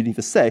password you need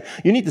to say.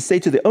 You need to say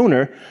to the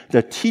owner,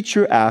 "The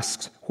teacher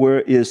asks,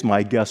 where is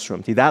my guest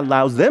room?" See, that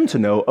allows them to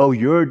know, oh,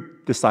 you're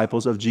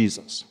disciples of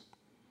Jesus.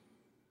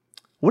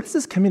 What is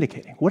this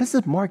communicating? What is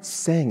Mark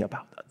saying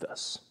about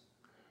this?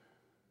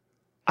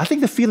 I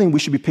think the feeling we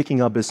should be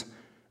picking up is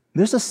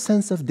there's a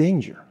sense of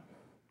danger,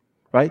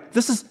 right?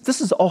 This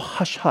is all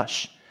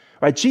hush-hush,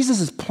 right? Jesus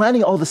is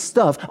planning all this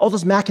stuff, all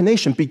this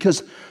machination,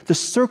 because the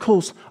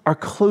circles are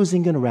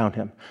closing in around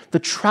him. The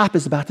trap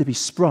is about to be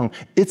sprung.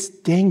 It's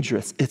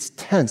dangerous. It's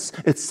tense.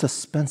 It's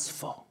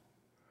suspenseful.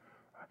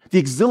 The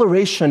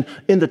exhilaration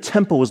in the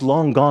temple is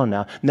long gone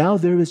now. Now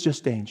there is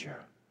just danger.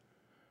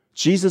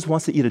 Jesus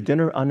wants to eat a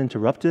dinner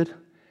uninterrupted,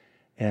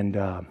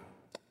 and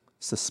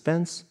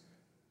suspense,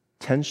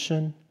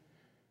 tension,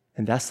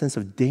 and that sense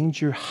of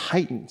danger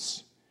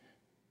heightens.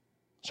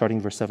 Starting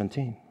in verse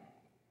 17.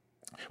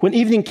 When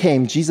evening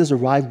came, Jesus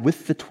arrived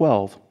with the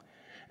 12,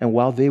 and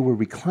while they were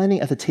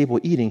reclining at the table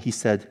eating, he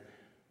said,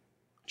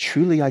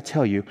 "Truly I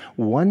tell you,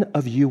 one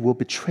of you will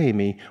betray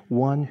me,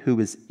 one who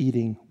is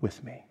eating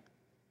with me."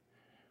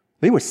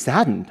 They were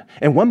saddened,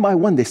 and one by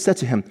one they said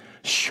to him,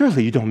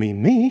 "Surely you don't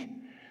mean me?"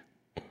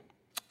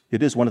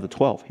 "It is one of the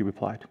 12," he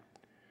replied,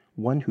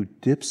 "one who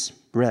dips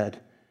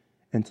bread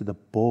into the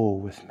bowl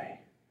with me.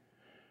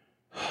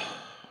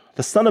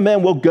 The Son of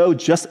Man will go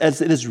just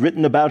as it is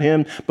written about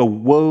him, but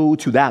woe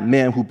to that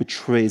man who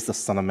betrays the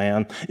Son of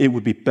Man. It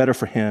would be better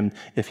for him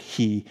if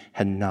he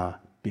had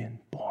not been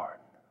born."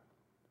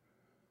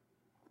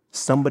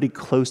 Somebody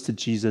close to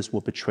Jesus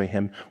will betray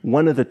him.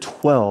 One of the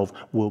 12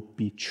 will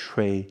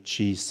betray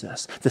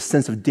Jesus. The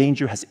sense of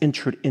danger has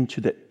entered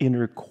into the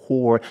inner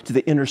core, to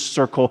the inner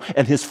circle,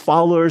 and his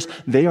followers,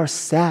 they are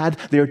sad,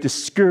 they are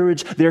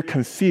discouraged, they are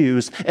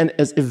confused, and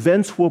as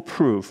events will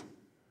prove,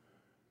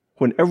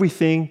 when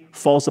everything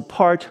falls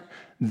apart,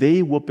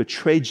 they will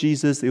betray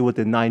Jesus, they will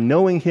deny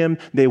knowing him,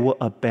 they will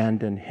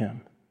abandon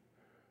him.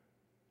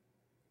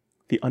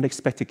 the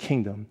unexpected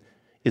kingdom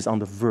is on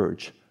the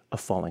verge of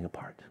falling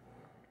apart.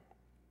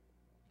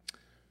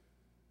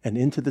 And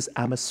into this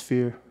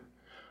atmosphere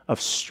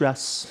of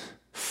stress,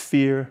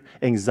 fear,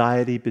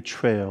 anxiety,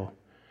 betrayal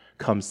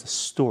comes the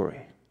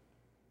story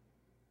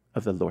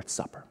of the Lord's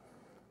Supper.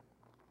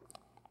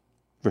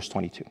 Verse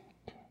 22.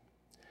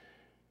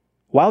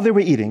 While they were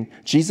eating,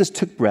 Jesus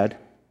took bread,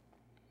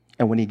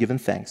 and when he had given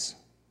thanks,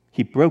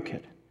 he broke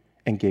it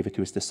and gave it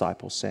to his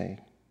disciples, saying,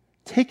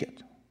 "Take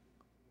it.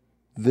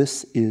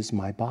 This is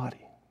my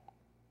body."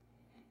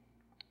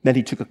 Then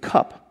he took a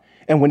cup,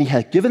 and when he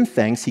had given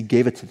thanks, he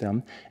gave it to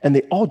them, and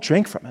they all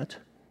drank from it.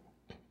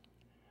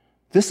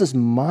 "This is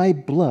my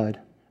blood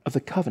of the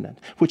covenant,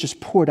 which is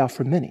poured out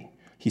for many,"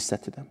 he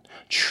said to them.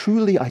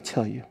 "Truly I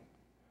tell you,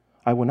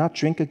 I will not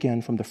drink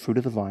again from the fruit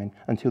of the vine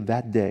until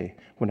that day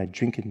when I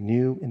drink it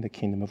new in the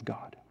kingdom of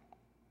God."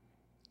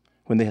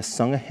 When they had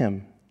sung a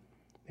hymn,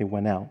 they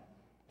went out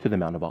to the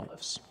Mount of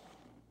Olives.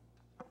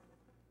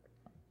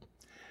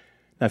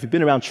 Now, if you've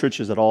been around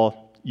churches at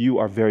all, you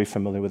are very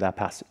familiar with that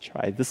passage,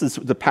 right? This is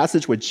the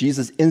passage where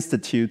Jesus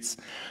institutes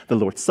the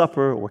Lord's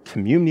Supper or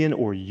communion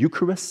or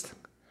Eucharist.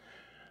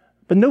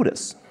 But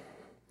notice,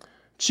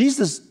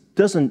 Jesus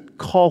doesn't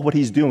call what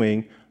he's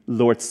doing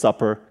Lord's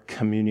Supper,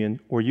 communion,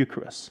 or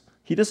Eucharist.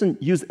 He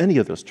doesn't use any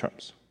of those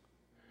terms.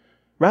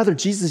 Rather,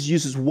 Jesus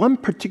uses one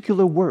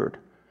particular word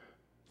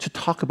to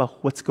talk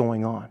about what's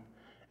going on.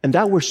 And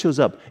that word shows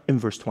up in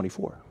verse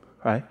 24,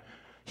 right?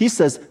 He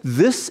says,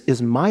 "This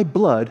is my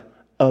blood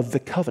of the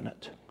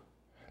covenant."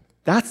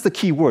 That's the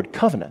key word,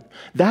 covenant.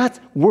 That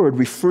word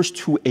refers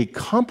to a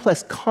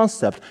complex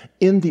concept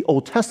in the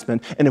Old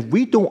Testament. And if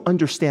we don't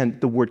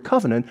understand the word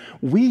covenant,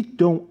 we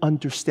don't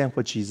understand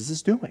what Jesus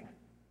is doing.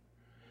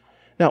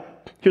 Now,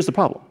 here's the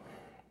problem.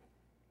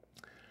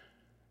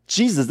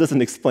 Jesus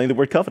doesn't explain the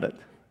word covenant.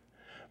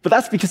 But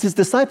that's because his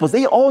disciples,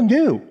 they all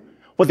knew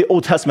what the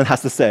Old Testament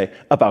has to say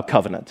about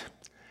covenant.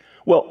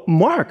 Well,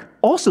 Mark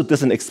also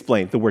doesn't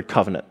explain the word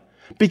covenant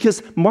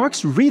because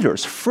Mark's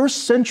readers,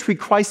 first century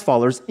Christ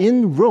followers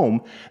in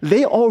Rome,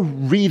 they all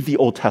read the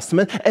Old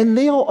Testament and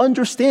they all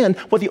understand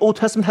what the Old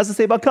Testament has to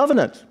say about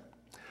covenant.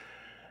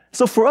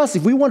 So for us,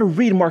 if we want to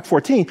read Mark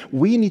 14,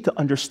 we need to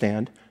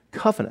understand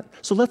covenant.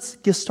 So let's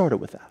get started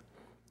with that.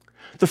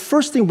 The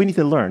first thing we need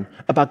to learn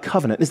about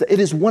covenant is that it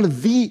is one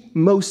of the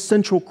most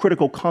central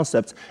critical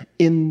concepts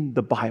in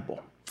the Bible.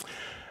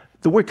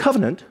 The word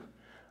covenant,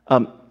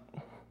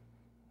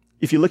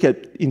 if you look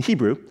at in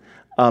Hebrew,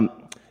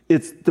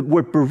 it's the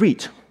word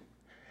berit,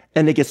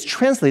 and it gets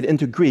translated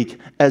into Greek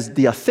as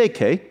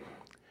diatheke,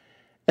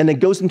 and it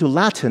goes into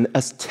Latin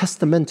as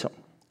testamentum,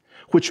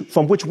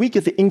 from which we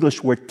get the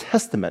English word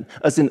testament,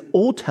 as in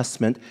Old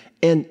Testament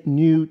and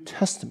New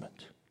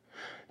Testament.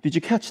 Did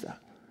you catch that?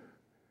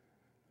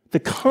 The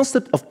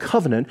concept of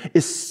covenant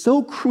is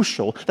so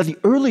crucial that the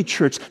early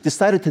church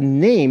decided to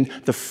name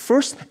the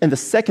first and the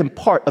second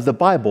part of the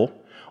Bible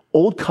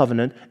Old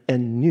Covenant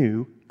and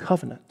New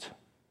Covenant.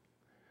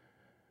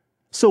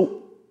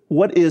 So,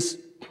 what is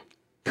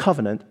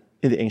covenant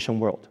in the ancient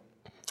world?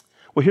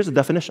 Well, here's the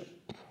definition.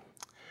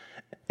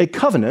 A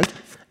covenant,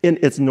 in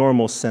its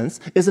normal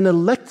sense, is an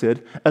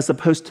elected as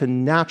opposed to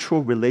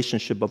natural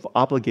relationship of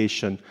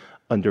obligation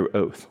under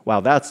oath.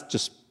 Wow, that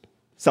just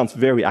sounds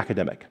very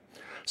academic.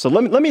 So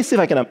let me see if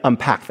I can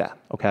unpack that,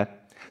 okay?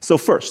 So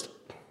first,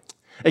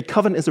 a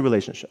covenant is a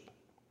relationship.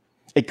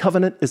 A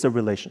covenant is a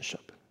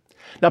relationship.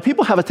 Now,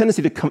 people have a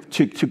tendency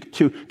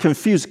to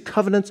confuse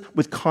covenants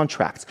with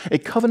contracts. A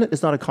covenant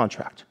is not a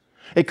contract.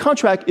 A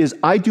contract is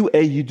I do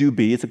A, you do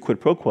B. It's a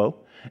quid pro quo.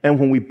 And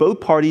when we both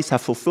parties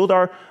have fulfilled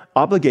our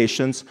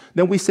obligations,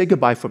 then we say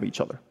goodbye from each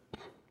other.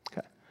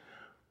 Okay.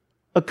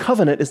 A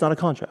covenant is not a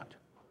contract.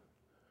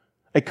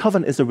 A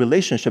covenant is a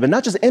relationship, and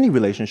not just any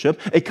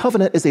relationship. A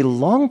covenant is a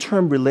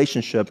long-term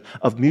relationship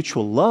of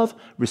mutual love,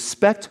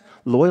 respect,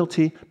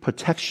 loyalty,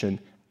 protection,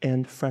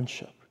 and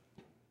friendship.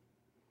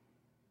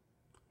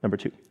 Number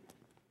two,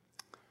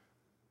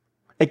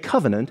 a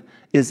covenant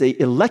is an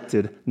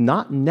elected,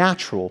 not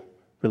natural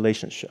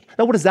relationship.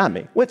 Now, what does that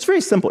mean? Well, it's very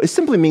simple. It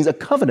simply means a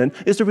covenant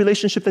is the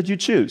relationship that you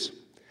choose,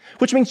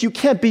 which means you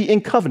can't be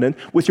in covenant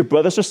with your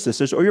brothers or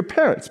sisters or your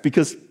parents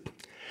because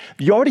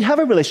you already have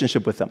a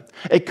relationship with them.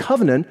 A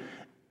covenant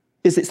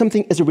is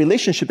a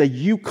relationship that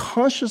you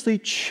consciously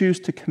choose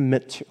to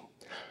commit to.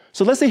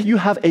 So let's say you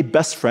have a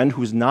best friend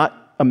who's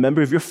not a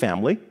member of your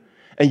family,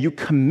 and you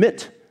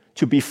commit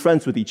to be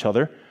friends with each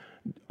other.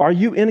 Are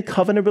you in a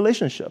covenant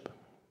relationship?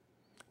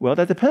 Well,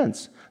 that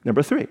depends.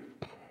 Number three,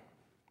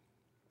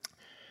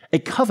 a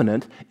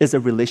covenant is a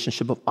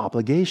relationship of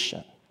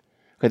obligation.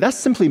 Okay, that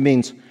simply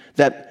means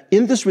that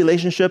in this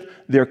relationship,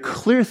 there are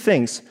clear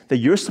things that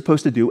you're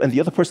supposed to do and the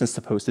other person is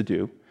supposed to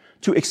do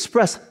to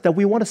express that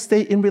we want to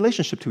stay in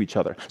relationship to each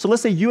other. So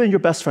let's say you and your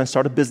best friend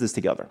start a business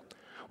together.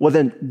 Well,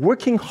 then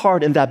working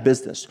hard in that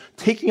business,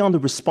 taking on the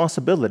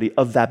responsibility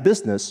of that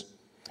business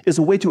is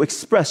a way to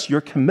express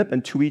your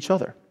commitment to each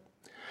other.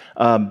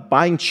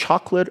 Buying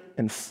chocolate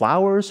and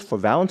flowers for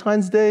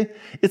Valentine's Day,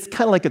 it's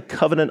kind of like a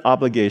covenant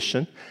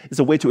obligation. It's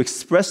a way to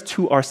express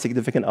to our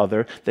significant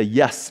other that,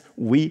 yes,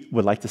 we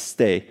would like to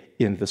stay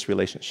in this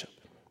relationship.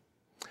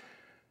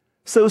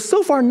 So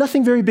far,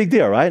 nothing very big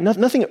deal, right?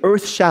 Nothing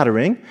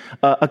earth-shattering.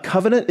 A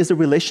covenant is a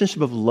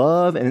relationship of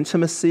love and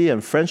intimacy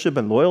and friendship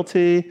and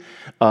loyalty.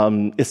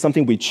 It's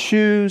something we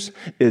choose.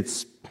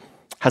 It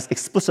has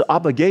explicit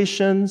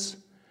obligations.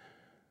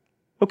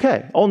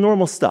 Okay, all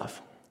normal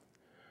stuff.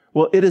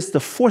 Well, it is the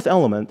fourth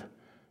element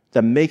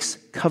that makes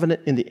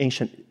covenant in the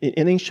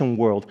ancient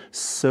world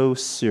so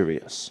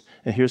serious.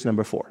 And here's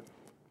number 4.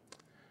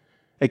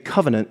 A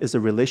covenant is a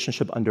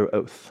relationship under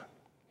oath.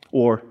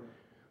 Or,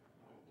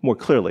 more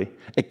clearly,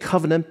 a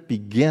covenant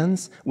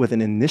begins with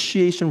an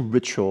initiation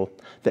ritual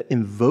that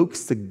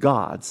invokes the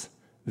gods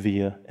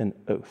via an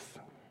oath.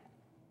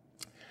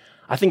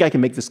 I think I can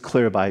make this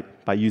clear by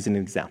using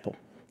an example.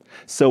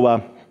 So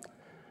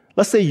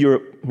let's say for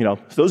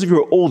those of you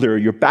who are older,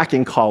 you're back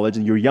in college,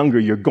 and you're younger,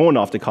 you're going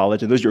off to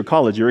college, and those of you who are in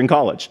college, you're in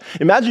college.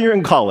 Imagine you're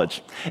in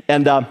college,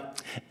 and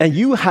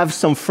you have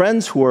some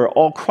friends who are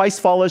all Christ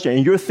followers,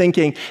 and you're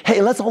thinking,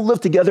 hey, let's all live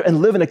together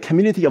and live in a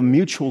community of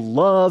mutual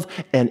love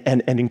and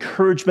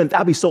encouragement.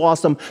 That'd be so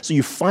awesome. So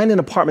you find an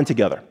apartment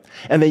together.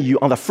 And then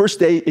on the first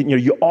day,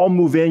 you all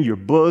move in, your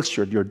books,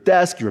 your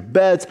desk, your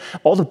beds,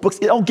 all the books,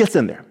 it all gets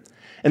in there.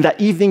 And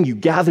that evening, you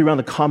gather around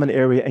the common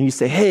area and you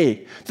say,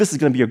 hey, this is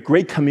going to be a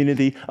great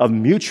community of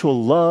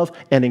mutual love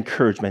and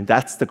encouragement.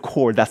 That's the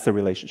core, that's the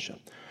relationship.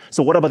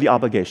 So what about the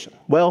obligation?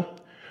 Well,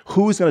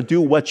 who's going to do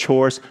what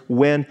chores,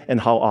 when,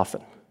 and how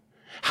often?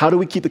 How do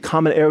we keep the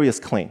common areas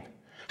clean?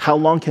 How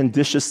long can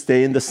dishes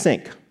stay in the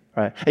sink?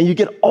 Right? And you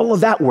get all of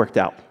that worked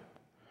out.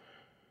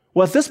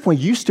 Well, at this point,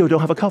 you still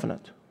don't have a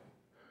covenant.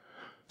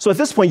 So at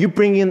this point, you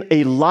bring in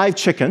a live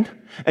chicken,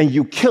 and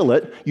you kill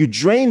it, you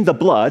drain the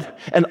blood,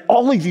 and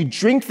all of you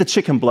drink the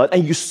chicken blood,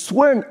 and you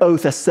swear an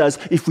oath that says,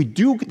 if we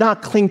do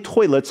not clean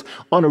toilets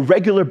on a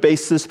regular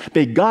basis,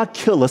 may God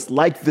kill us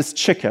like this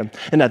chicken.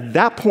 And at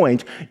that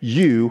point,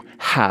 you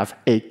have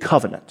a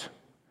covenant.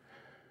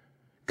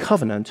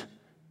 Covenant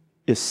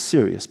is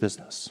serious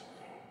business.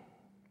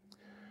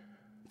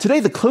 Today,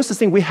 the closest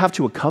thing we have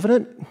to a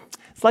covenant,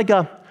 it's like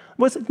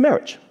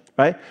marriage,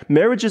 right?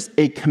 Marriage is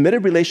a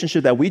committed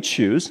relationship that we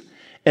choose,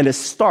 and it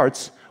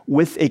starts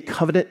with a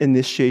covenant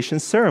initiation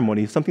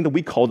ceremony, something that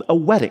we call a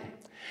wedding.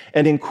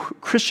 And in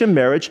Christian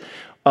marriage,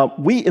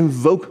 we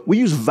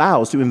use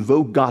vows to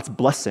invoke God's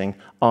blessing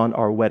on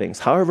our weddings.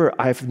 However,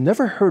 I've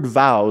never heard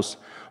vows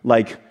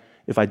like,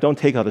 if I don't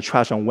take out the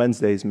trash on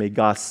Wednesdays, may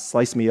God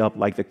slice me up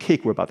like the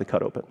cake we're about to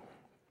cut open.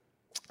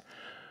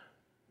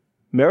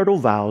 Marital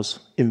vows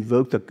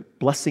invoke the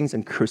blessings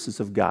and curses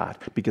of God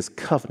because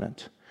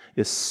covenant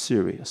is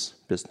serious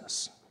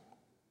business.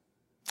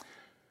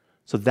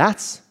 So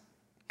that's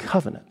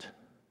covenant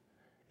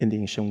in the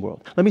ancient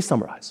world. Let me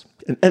summarize.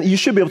 And you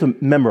should be able to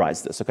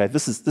memorize this, okay?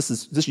 This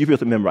you'll be able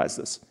to memorize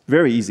this.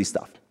 Very easy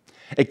stuff.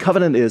 A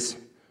covenant is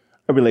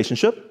a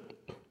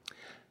relationship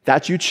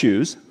that you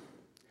choose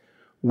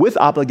with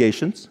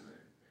obligations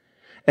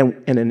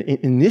and an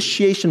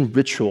initiation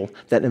ritual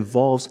that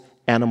involves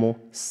animal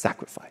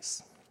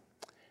sacrifice.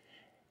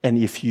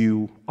 And if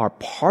you are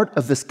part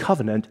of this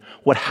covenant,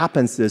 what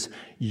happens is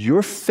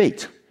your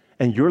fate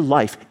and your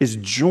life is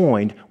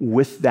joined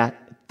with that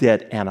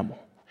dead animal.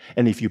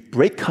 And if you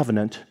break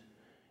covenant,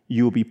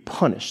 you will be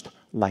punished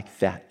like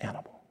that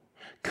animal.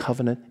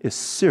 Covenant is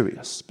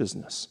serious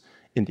business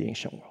in the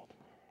ancient world.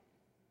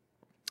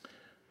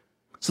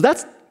 So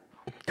that's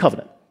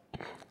covenant.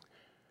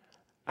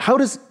 How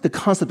does the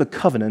concept of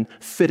covenant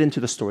fit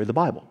into the story of the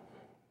Bible?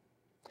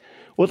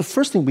 Well, the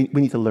first thing we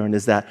need to learn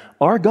is that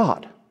our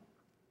God,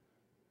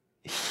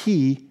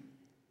 He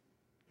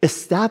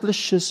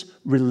establishes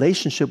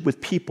relationship with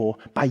people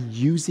by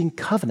using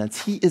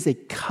covenants. He is a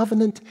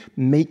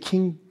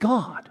covenant-making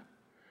God.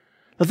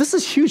 Now, this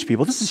is huge,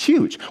 people. This is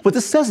huge. What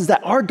this says is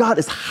that our God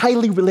is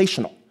highly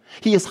relational.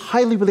 He is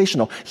highly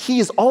relational. He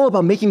is all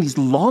about making these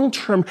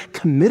long-term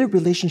committed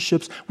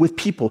relationships with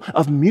people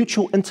of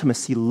mutual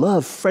intimacy,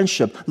 love,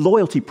 friendship,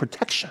 loyalty,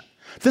 protection.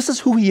 This is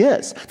who He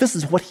is. This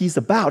is what He's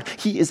about.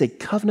 He is a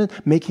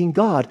covenant-making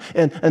God.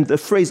 And the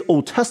phrase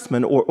Old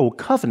Testament or Old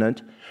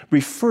Covenant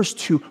refers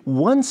to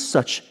one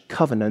such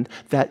covenant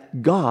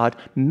that God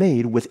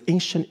made with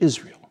ancient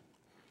Israel.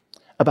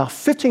 About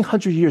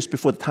 1,500 years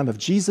before the time of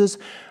Jesus,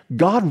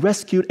 God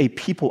rescued a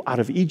people out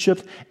of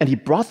Egypt, and He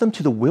brought them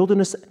to the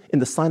wilderness in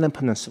the Sinai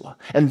Peninsula.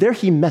 And there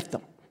He met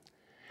them.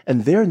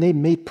 And there they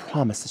made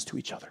promises to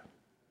each other.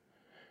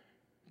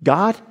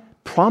 God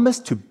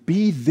promised to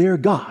be their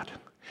God,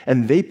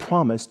 and they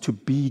promised to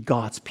be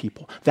God's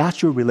people.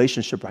 That's your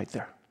relationship right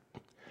there.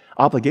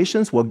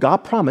 Obligations, well,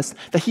 God promised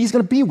that He's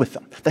going to be with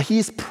them, that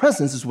His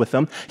presence is with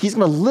them. He's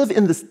going to live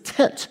in this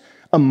tent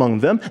among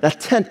them. That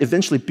tent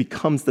eventually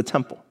becomes the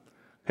temple.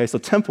 Okay, so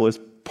temple is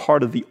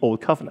part of the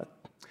Old Covenant.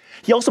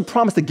 He also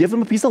promised to give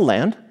them a piece of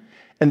land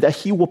and that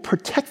He will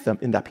protect them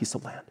in that piece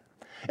of land.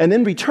 And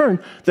in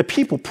return, the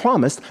people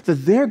promised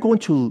that they're going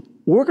to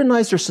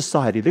organize their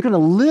society. They're going to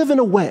live in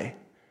a way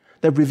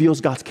that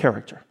reveals God's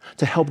character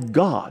to help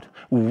God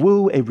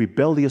woo a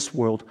rebellious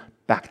world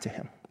back to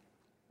Him.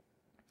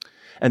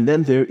 And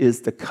then there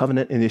is the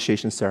covenant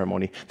initiation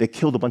ceremony. They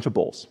killed a bunch of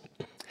bulls.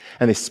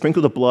 And they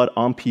sprinkled the blood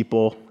on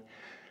people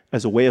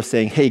as a way of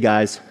saying, hey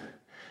guys,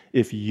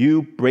 if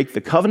you break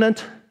the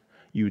covenant,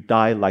 you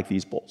die like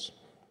these bulls.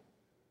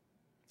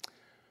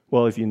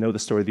 Well, if you know the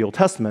story of the Old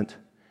Testament,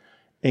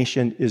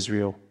 ancient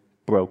Israel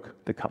broke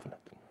the covenant.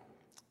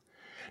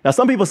 Now,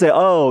 some people say,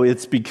 oh,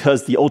 it's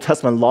because the Old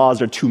Testament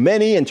laws are too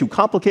many and too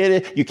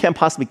complicated. You can't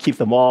possibly keep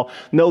them all.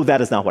 No,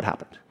 that is not what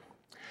happened.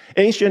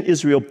 Ancient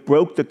Israel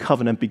broke the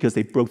covenant because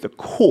they broke the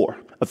core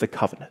of the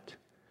covenant.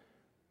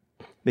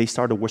 They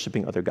started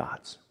worshiping other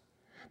gods.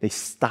 They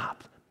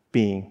stopped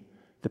being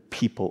the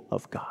people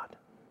of God.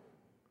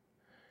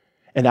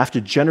 And after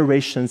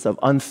generations of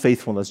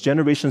unfaithfulness,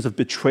 generations of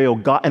betrayal,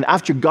 and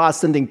after God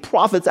sending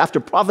prophets after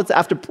prophets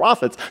after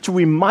prophets to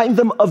remind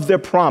them of their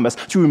promise,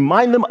 to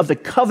remind them of the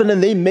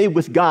covenant they made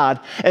with God,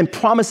 and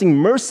promising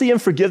mercy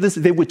and forgiveness,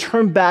 they would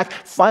turn back.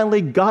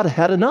 Finally, God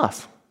had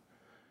enough.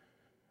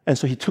 And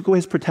so he took away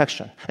his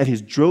protection, and he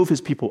drove his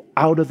people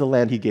out of the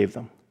land he gave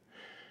them.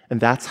 And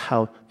that's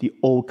how the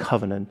old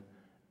covenant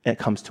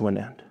comes to an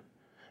end.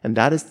 And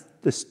that is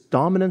this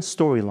dominant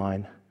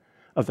storyline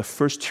of the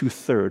first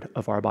 2/3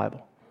 of our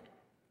Bible.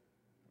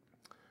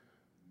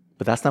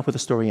 But that's not where the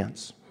story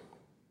ends.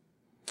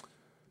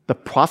 The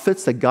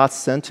prophets that God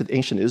sent to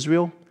ancient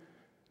Israel,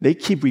 they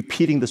keep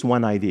repeating this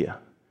one idea,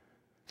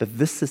 that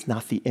this is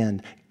not the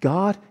end.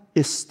 God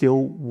is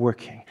still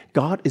working.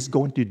 God is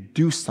going to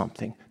do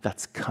something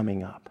that's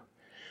coming up.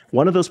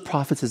 One of those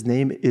prophets, his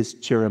name is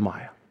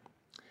Jeremiah.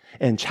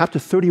 In chapter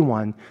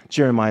 31,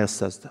 Jeremiah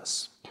says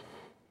this.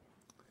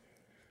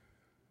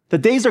 The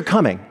days are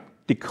coming,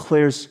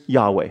 declares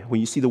Yahweh. When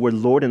you see the word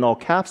Lord in all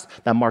caps,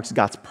 that marks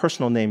God's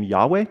personal name,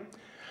 Yahweh.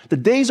 The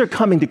days are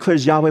coming,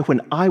 declares Yahweh,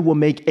 when I will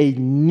make a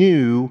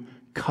new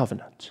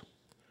covenant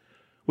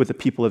with the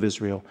people of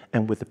Israel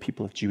and with the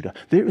people of Judah.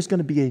 There is going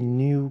to be a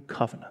new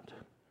covenant.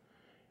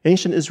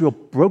 Ancient Israel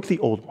broke the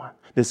old one.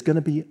 There's going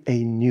to be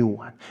a new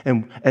one.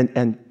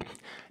 And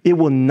it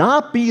will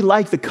not be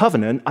like the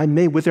covenant I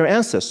made with their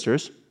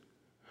ancestors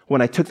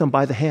when I took them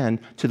by the hand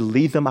to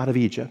lead them out of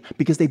Egypt,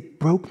 because they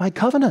broke my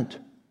covenant,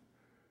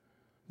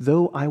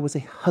 though I was a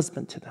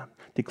husband to them,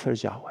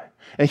 declares Yahweh.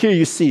 And here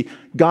you see,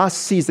 God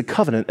sees the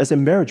covenant as a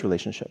marriage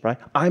relationship, right?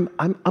 I'm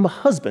a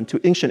husband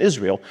to ancient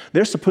Israel.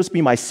 They're supposed to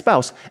be my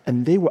spouse,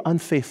 and they were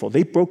unfaithful.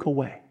 They broke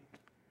away.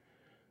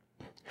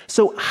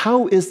 So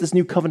how is this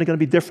new covenant going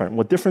to be different?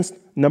 Well, difference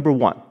number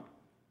one.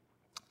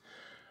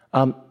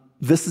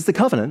 This is the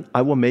covenant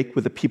I will make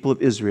with the people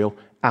of Israel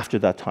after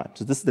that time.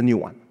 So this is the new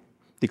one,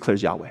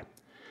 declares Yahweh.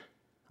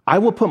 I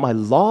will put my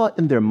law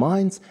in their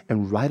minds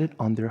and write it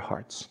on their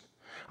hearts.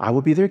 I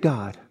will be their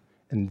God,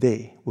 and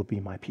they will be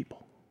my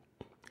people.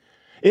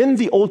 In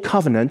the Old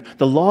Covenant,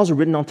 the laws are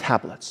written on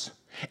tablets.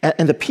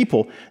 And the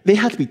people, they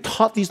had to be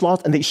taught these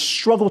laws, and they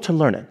struggled to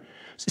learn it.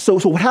 So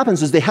what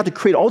happens is they had to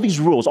create all these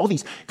rules, all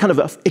these kind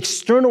of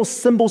external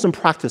symbols and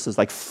practices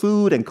like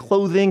food and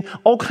clothing,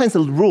 all kinds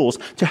of rules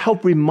to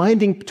help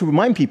remind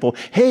people,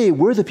 hey,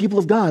 we're the people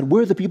of God,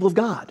 we're the people of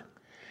God.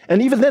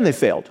 And even then they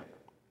failed.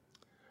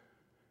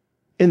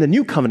 In the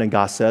New Covenant,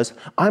 God says,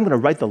 I'm going to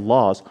write the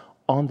laws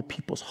on the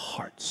people's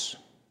hearts.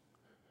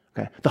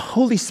 Okay? The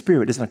Holy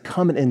Spirit is going to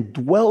come and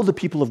indwell the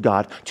people of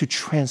God to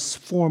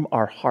transform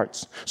our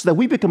hearts so that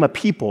we become a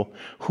people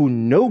who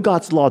know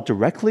God's law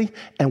directly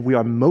and we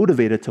are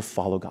motivated to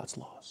follow God's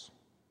laws.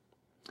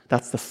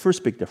 That's the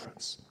first big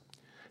difference.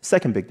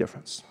 Second big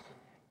difference.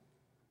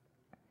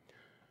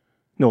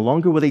 No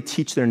longer will they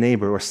teach their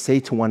neighbor or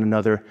say to one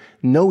another,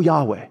 know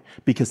Yahweh,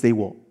 because they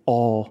will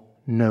all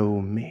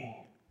know me.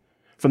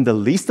 From the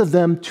least of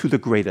them to the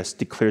greatest,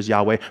 declares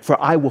Yahweh, for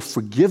I will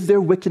forgive their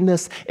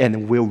wickedness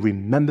and will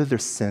remember their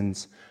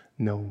sins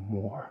no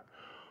more.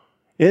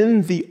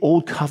 In the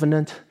Old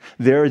Covenant,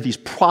 there are these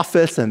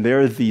prophets and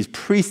there are these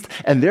priests,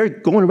 and they're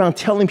going around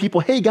telling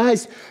people, hey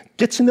guys,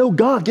 get to know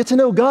God, get to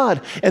know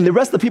God. And the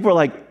rest of the people are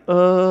like,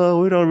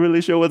 we don't really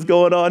sure what's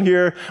going on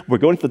here. We're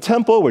going to the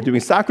temple, we're doing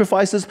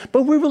sacrifices,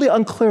 but we're really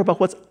unclear about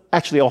what's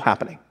actually all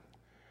happening.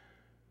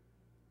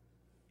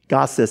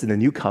 God says in the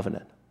New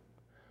Covenant,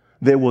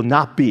 there will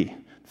not be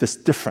this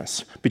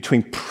difference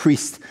between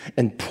priests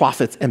and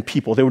prophets and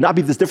people. There will not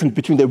be this difference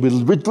between the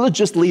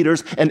religious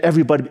leaders and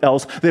everybody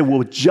else. There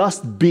will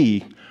just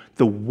be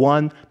the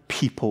one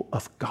people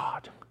of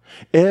God.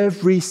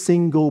 Every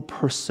single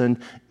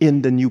person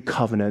in the new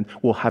covenant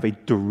will have a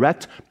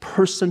direct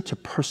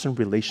person-to-person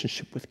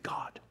relationship with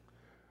God.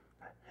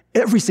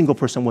 Every single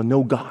person will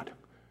know God.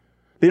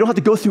 They don't have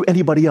to go through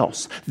anybody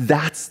else.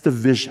 That's the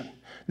vision.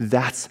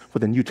 That's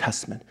what the New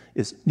Testament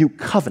is, New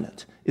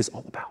Covenant is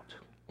all about.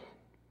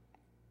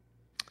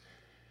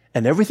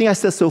 And everything I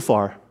said so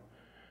far,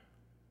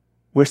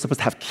 we're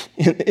supposed to have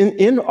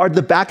in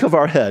the back of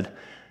our head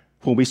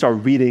when we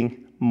start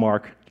reading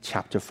Mark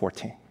chapter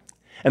 14.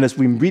 And as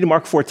we read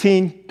Mark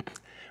 14,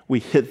 we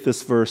hit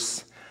this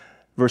verse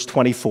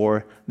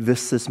 24,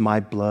 this is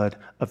my blood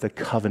of the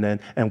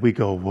covenant, and we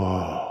go,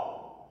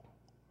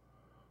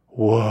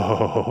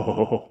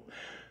 whoa,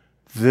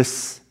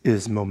 this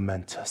is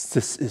momentous,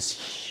 this is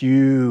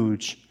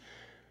huge.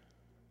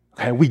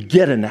 Okay, we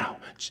get it now.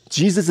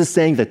 Jesus is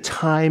saying the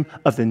time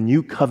of the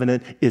new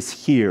covenant is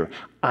here.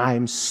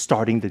 I'm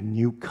starting the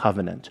new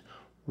covenant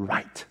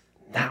right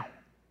now.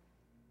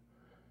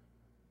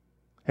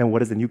 And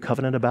what is the new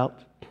covenant about?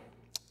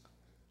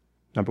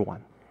 Number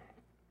one,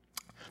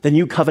 the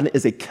new covenant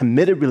is a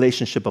committed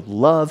relationship of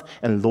love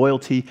and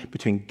loyalty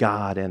between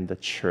God and the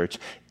church.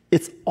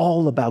 It's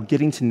all about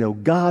getting to know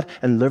God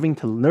and learning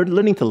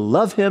to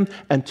love him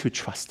and to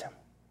trust him.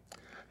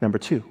 Number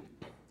two,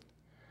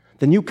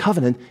 the new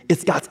covenant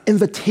is God's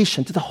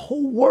invitation to the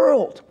whole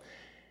world.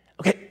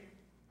 Okay,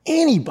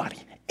 anybody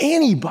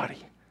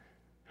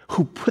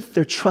who put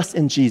their trust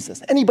in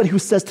Jesus, anybody who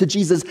says to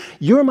Jesus,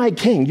 you're my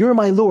king, you're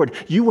my Lord,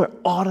 you are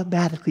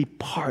automatically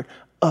part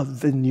of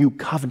the new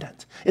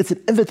covenant. It's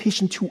an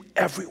invitation to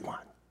everyone.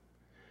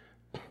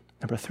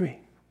 Number three,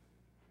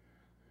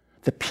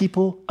 the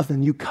people of the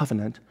new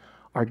covenant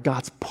are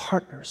God's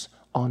partners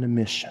on a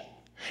mission.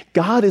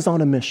 God is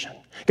on a mission.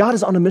 God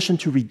is on a mission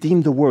to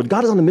redeem the world.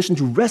 God is on a mission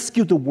to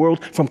rescue the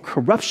world from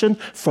corruption,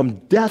 from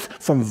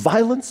death, from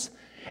violence.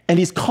 And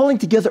he's calling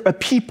together a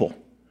people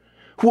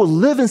who will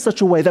live in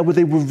such a way that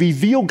they will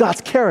reveal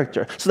God's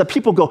character so that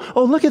people go,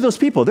 oh, look at those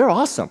people. They're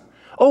awesome.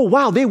 Oh,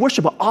 wow, they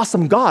worship an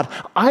awesome God.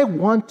 I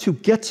want to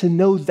get to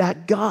know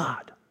that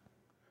God.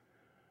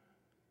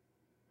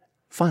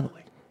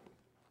 Finally,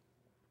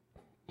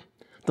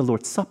 the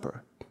Lord's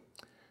Supper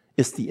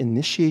is the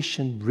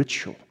initiation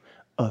ritual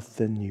of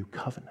the new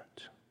covenant.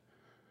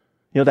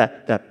 You know,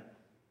 that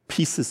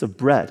pieces of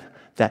bread,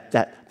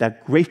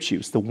 that grape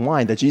juice, the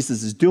wine that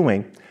Jesus is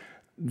doing,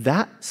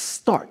 that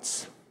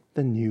starts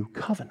the new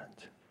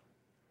covenant.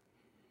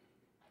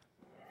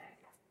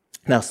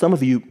 Now, some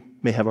of you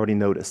may have already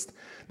noticed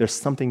there's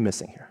something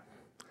missing here.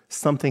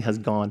 Something has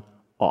gone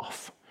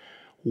off.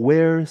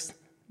 Where's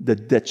the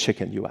dead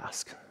chicken, you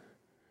ask?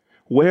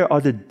 Where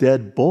are the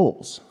dead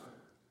bulls?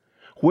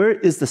 Where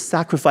is the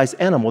sacrificed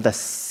animal that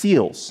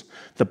seals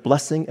the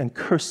blessing and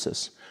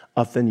curses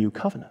of the new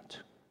covenant?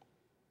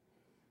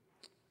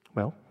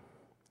 Well,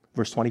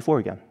 verse 24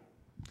 again.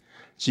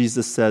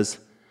 Jesus says,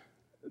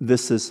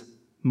 this is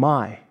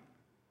my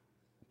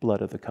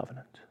blood of the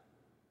covenant.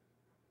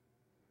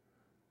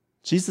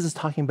 Jesus is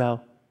talking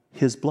about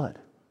his blood.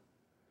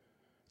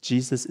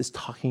 Jesus is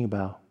talking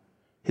about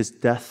his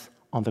death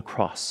on the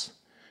cross,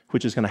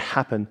 which is going to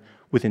happen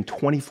within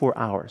 24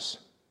 hours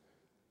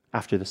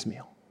after this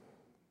meal.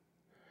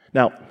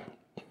 Now,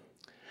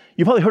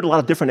 you probably heard a lot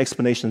of different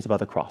explanations about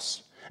the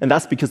cross, and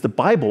that's because the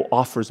Bible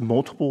offers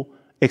multiple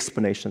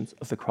explanations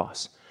of the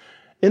cross.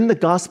 In the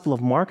Gospel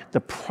of Mark, the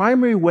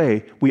primary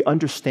way we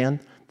understand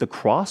the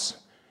cross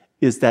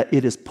is that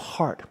it is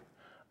part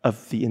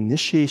of the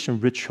initiation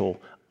ritual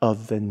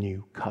of the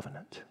new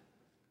covenant.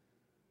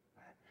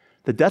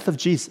 The death of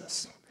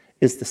Jesus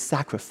is the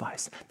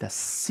sacrifice that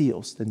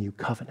seals the new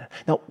covenant.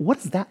 Now,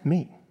 what does that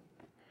mean?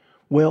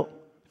 Well,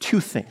 two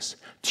things,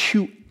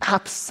 two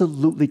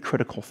absolutely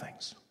critical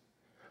things.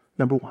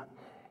 Number one,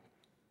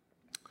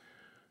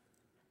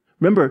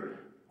 remember,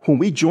 when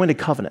we join a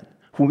covenant,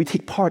 when we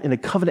take part in a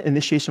covenant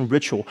initiation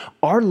ritual,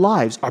 our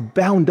lives are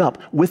bound up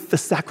with the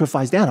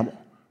sacrificed animal,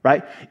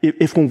 right?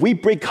 If when we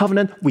break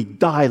covenant, we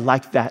die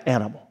like that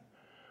animal.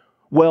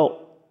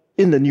 Well,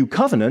 in the new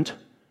covenant,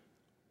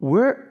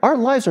 our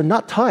lives are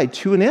not tied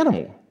to an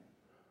animal.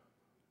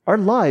 Our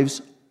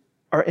lives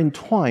are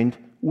entwined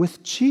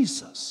with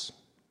Jesus.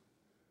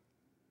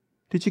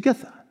 Did you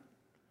get that?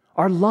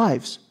 Our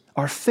lives,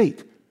 our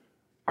fate,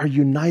 are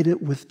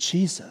united with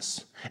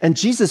Jesus. And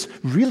Jesus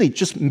really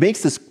just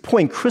makes this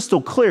point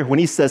crystal clear when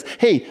he says,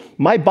 hey,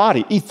 my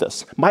body, eat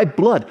this. My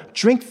blood,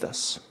 drink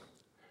this.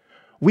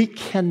 We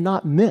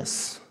cannot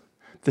miss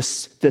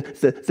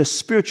the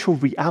spiritual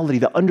reality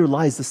that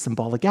underlies the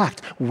symbolic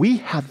act. We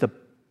have the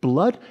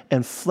blood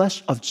and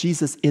flesh of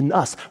Jesus in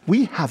us.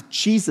 We have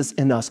Jesus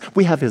in us.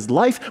 We have his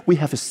life. We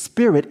have his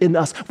spirit in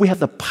us. We have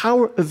the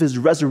power of his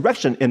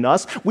resurrection in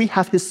us. We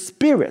have his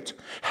spirit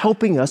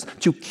helping us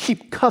to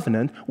keep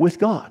covenant with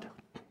God.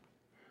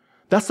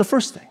 That's the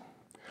first thing.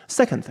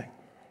 Second thing,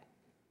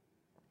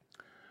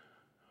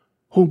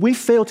 when we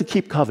fail to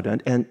keep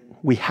covenant, and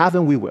we have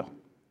and we will,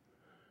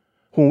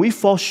 when we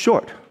fall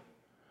short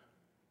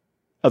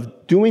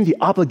of doing the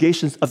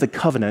obligations of the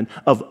covenant,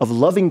 of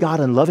loving God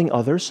and loving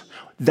others,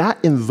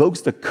 that invokes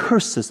the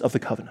curses of the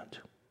covenant.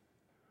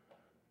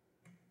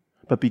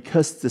 But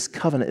because this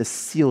covenant is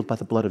sealed by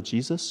the blood of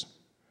Jesus,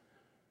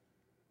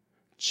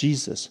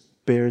 Jesus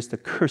bears the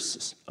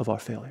curses of our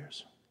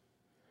failures.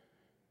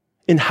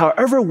 In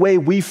however way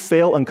we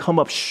fail and come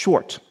up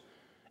short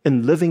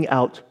in living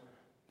out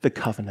the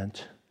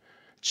covenant,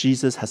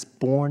 Jesus has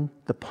borne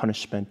the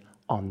punishment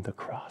on the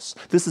cross.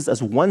 This is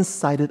as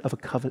one-sided of a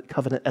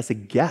covenant as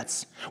it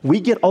gets. We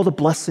get all the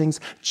blessings,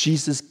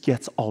 Jesus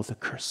gets all the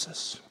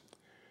curses.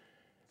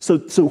 So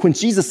when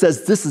Jesus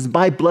says, this is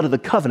my blood of the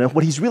covenant,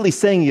 what he's really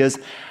saying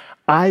is,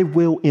 I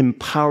will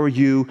empower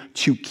you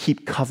to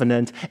keep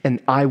covenant,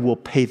 and I will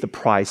pay the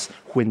price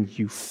when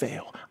you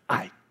fail.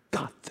 I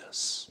got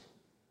this.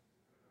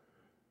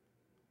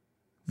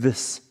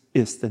 This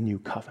is the new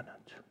covenant.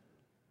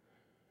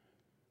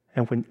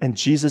 And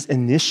Jesus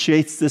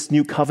initiates this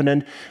new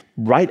covenant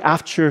right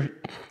after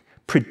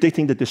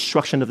predicting the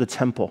destruction of the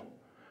temple.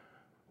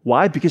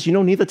 Why? Because you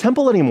don't need the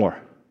temple anymore,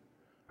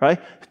 right?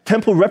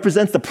 Temple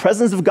represents the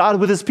presence of God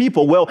with his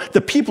people. Well,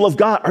 the people of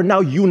God are now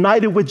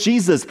united with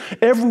Jesus.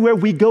 Everywhere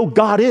we go,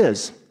 God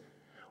is.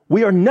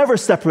 We are never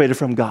separated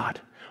from God.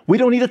 We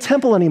don't need a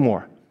temple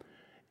anymore.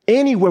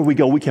 Anywhere we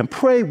go, we can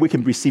pray, we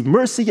can receive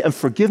mercy and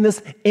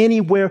forgiveness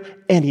anywhere,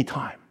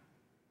 anytime.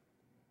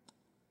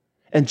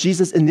 And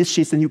Jesus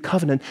initiates the new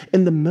covenant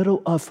in the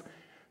middle of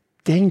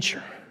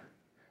danger,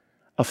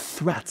 of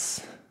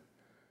threats,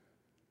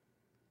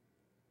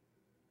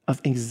 of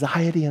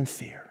anxiety and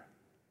fear.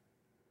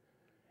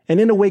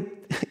 And in a way,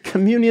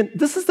 communion,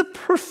 this is the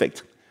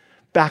perfect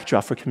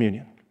backdrop for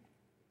communion.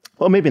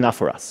 Well, maybe not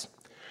for us.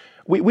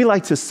 We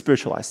like to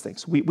spiritualize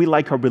things. We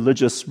like our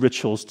religious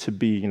rituals to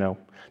be,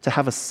 to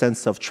have a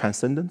sense of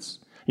transcendence,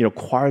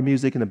 choir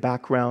music in the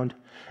background,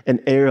 an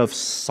air of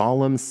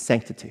solemn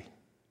sanctity.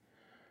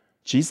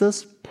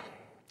 Jesus,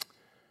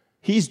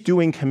 he's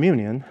doing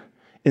communion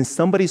in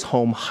somebody's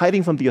home,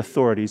 hiding from the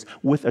authorities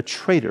with a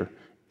traitor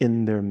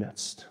in their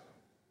midst.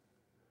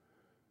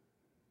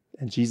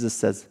 And Jesus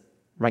says,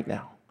 right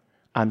now,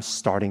 I'm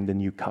starting the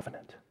new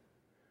covenant.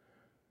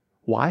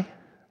 Why?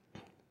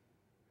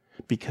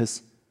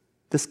 Because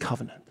this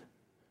covenant,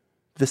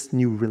 this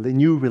new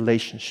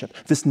relationship,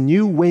 this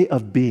new way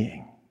of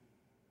being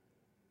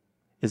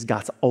is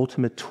God's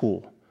ultimate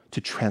tool to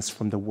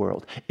transform the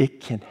world.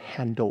 It can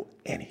handle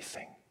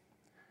anything.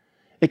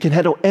 It can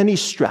handle any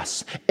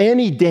stress,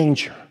 any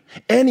danger,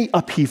 any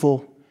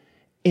upheaval,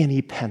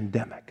 any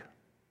pandemic.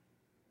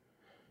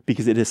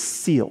 Because it is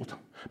sealed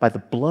by the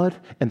blood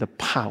and the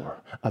power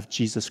of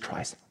Jesus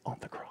Christ on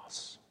the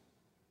cross.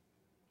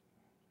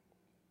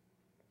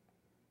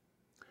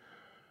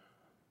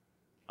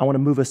 I want to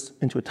move us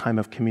into a time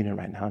of communion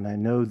right now, and I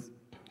know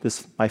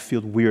this might feel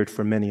weird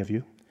for many of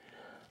you.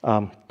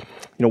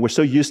 We're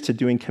so used to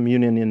doing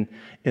communion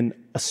in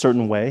a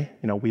certain way.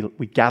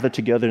 We gather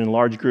together in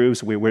large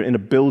groups. We're in a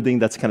building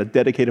that's kind of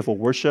dedicated for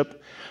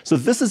worship. So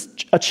this is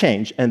a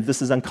change, and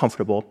this is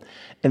uncomfortable.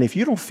 And if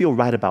you don't feel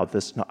right about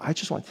this, I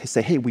just want to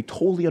say, hey, we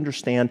totally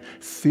understand.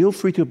 Feel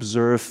free to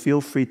observe.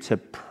 Feel free to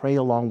pray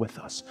along with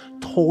us.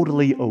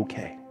 Totally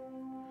okay.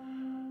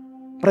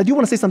 But I do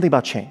want to say something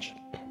about change.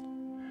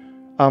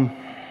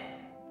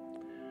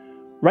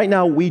 Right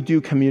now, we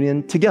do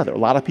communion together, a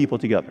lot of people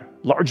together,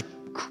 large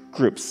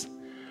groups.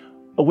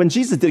 When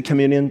Jesus did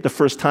communion the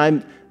first time,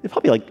 there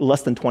probably like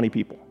less than 20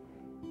 people.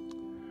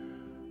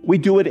 We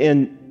do it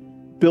in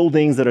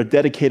buildings that are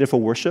dedicated for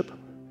worship.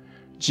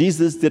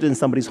 Jesus did it in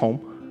somebody's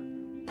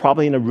home,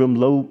 probably in a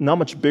room not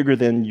much bigger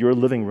than your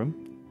living room.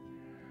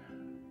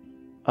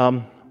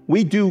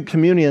 We do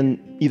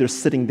communion either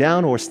sitting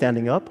down or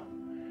standing up.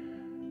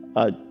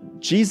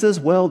 Jesus,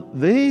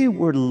 they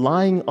were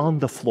lying on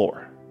the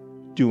floor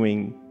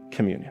doing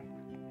communion.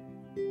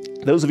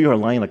 Those of you who are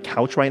lying on a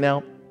couch right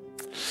now,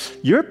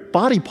 your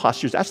body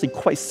posture is actually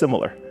quite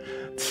similar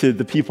to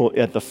the people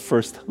at the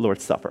first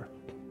Lord's Supper.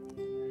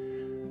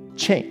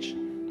 Change,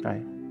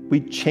 right? We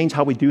change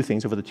how we do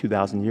things over the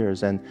 2,000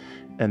 years, and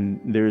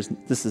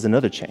this is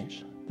another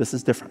change. This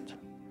is different.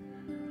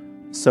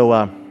 So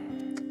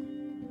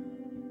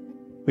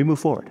we move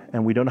forward,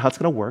 and we don't know how it's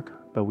going to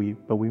work, but we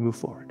move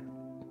forward.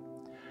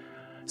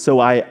 So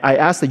I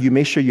ask that you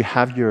make sure you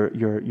have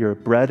your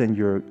bread and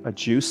your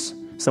juice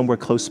somewhere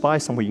close by,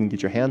 somewhere you can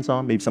get your hands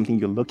on, maybe something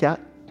you can look at.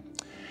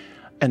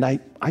 And I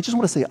just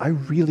want to say, I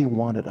really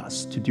wanted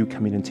us to do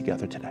communion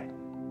together today,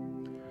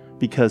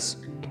 because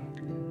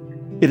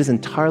it is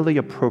entirely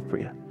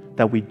appropriate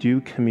that we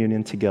do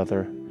communion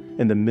together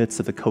in the midst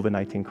of the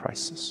COVID-19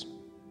 crisis.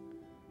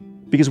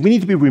 Because we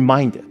need to be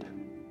reminded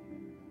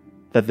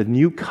that the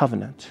new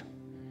covenant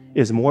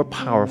is more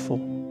powerful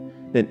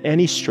than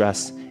any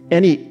stress,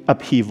 any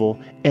upheaval,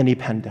 any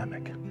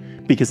pandemic,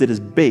 because it is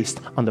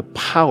based on the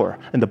power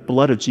and the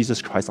blood of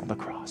Jesus Christ on the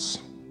cross.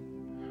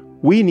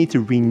 We need to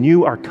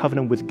renew our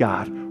covenant with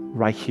God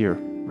right here,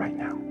 right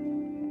now.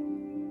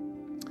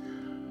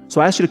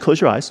 So I ask you to close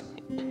your eyes,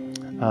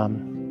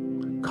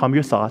 calm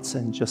your thoughts,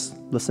 and just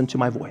listen to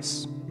my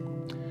voice.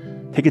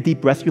 Take a deep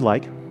breath you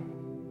like,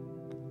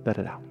 let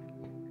it out.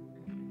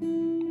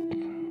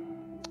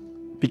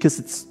 Because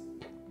it's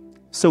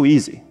so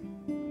easy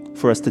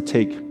for us to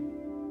take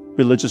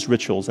religious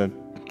rituals and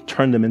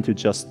turn them into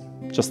just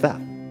that,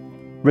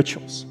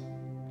 rituals.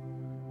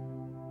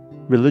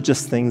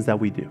 Religious things that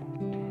we do.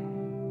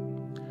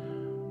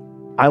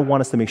 I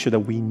want us to make sure that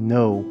we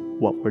know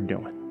what we're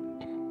doing.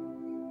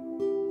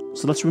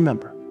 So let's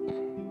remember,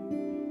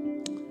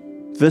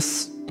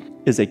 this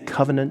is a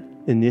covenant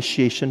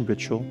initiation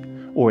ritual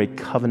or a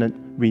covenant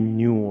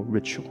renewal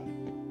ritual.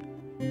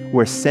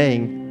 We're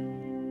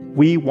saying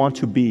we want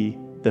to be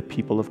the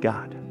people of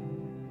God.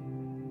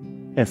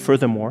 And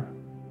furthermore,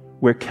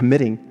 we're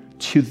committing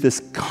to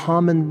this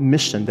common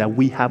mission that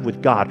we have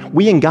with God.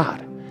 We and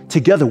God,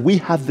 together, we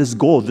have this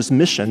goal, this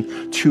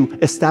mission to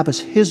establish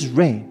His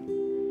reign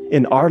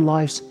in our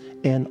lives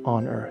and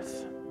on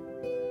earth.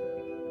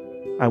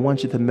 I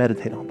want you to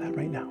meditate on that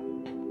right now.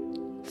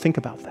 Think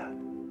about that.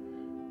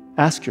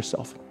 Ask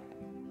yourself,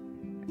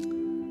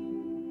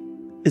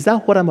 is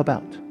that what I'm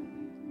about?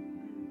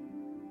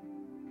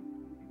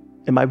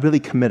 Am I really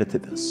committed to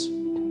this?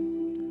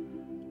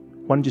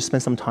 Why don't you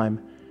spend some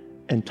time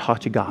and talk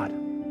to God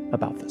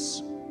about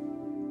this?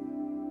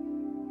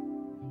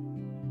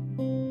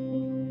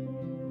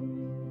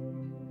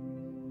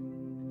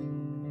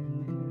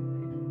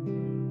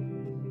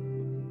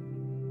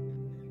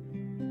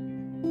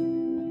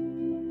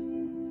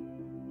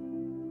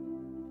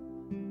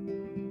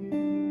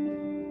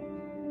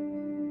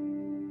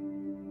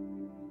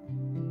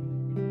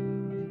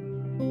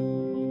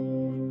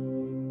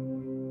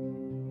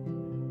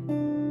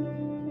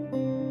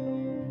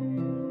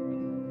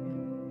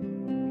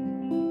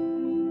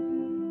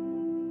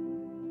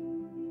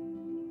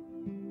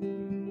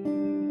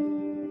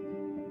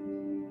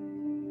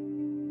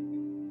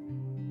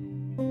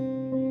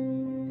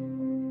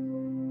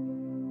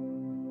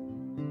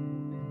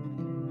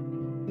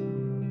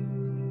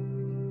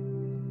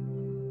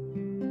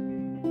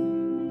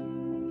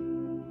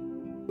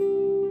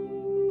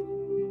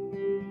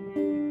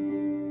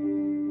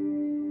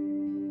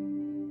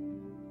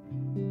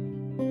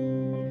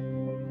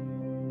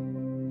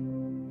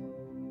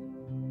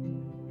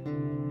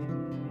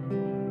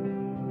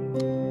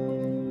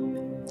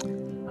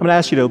 I'm going to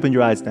ask you to open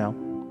your eyes now,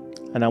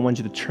 and I want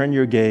you to turn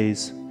your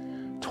gaze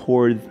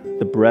toward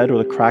the bread or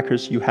the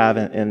crackers you have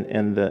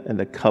and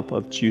the cup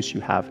of juice you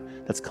have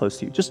that's close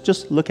to you.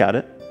 Just look at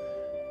it.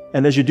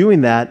 And as you're doing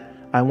that,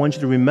 I want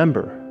you to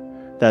remember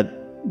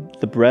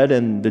that the bread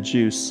and the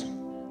juice,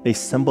 they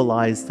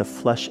symbolize the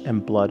flesh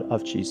and blood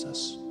of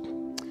Jesus.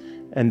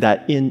 And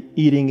that in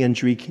eating and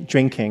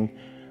drinking,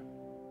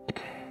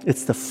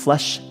 it's the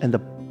flesh and the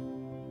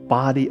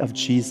body of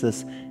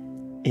Jesus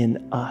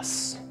in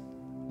us.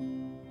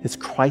 It's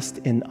Christ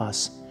in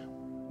us.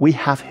 We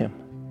have him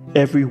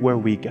everywhere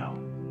we go.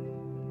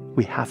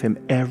 We have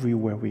him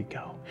everywhere we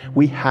go.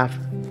 We have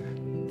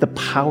the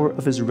power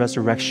of his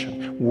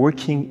resurrection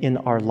working in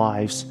our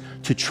lives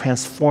to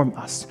transform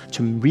us,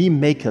 to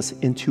remake us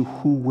into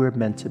who we're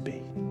meant to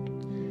be.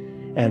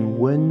 And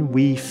when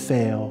we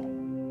fail,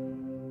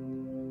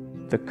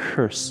 the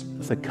curse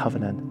of the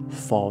covenant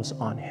falls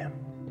on him.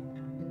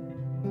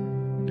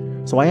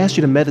 So I ask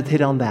you to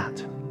meditate on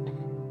that.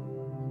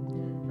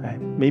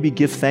 Maybe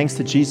give thanks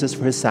to Jesus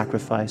for his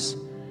sacrifice,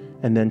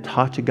 and then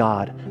talk to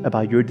God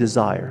about your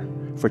desire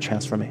for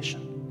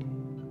transformation.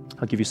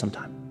 I'll give you some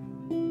time.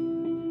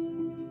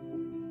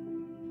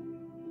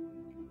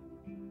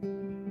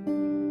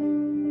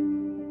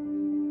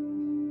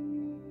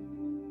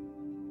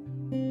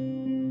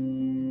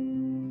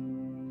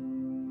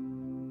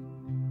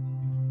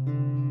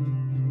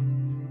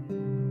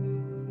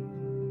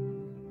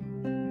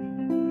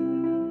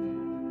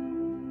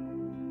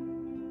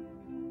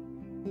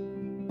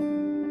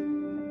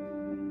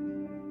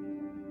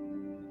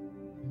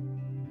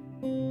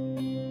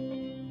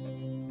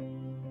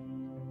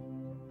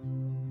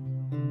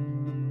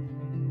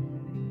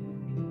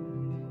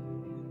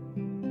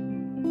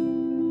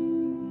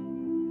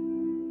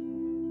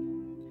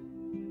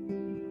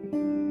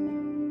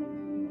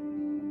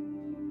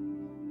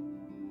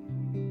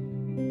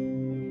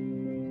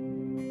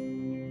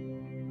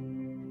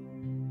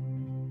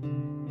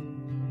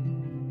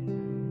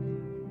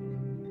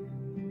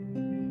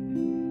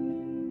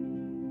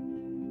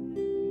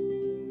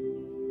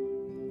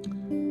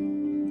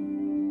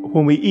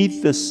 When we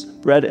eat this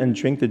bread and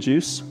drink the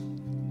juice,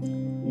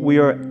 we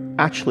are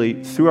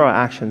actually, through our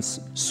actions,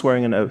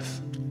 swearing an oath.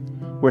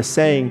 We're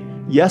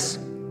saying, yes,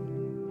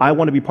 I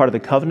want to be part of the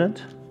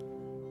covenant.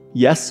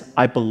 Yes,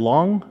 I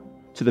belong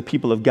to the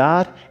people of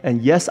God.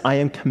 And yes, I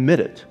am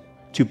committed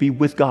to be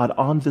with God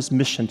on this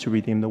mission to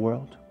redeem the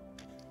world.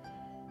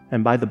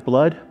 And by the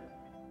blood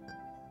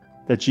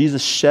that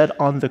Jesus shed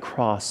on the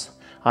cross,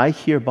 I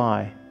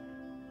hereby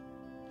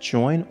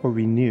join or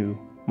renew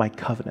my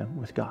covenant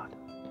with God.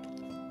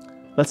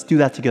 Let's do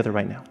that together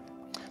right now.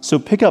 So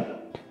pick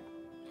up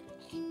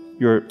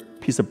your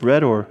piece of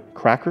bread or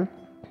cracker.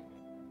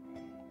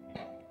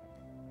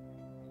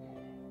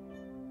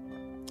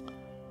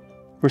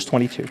 Verse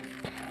 22.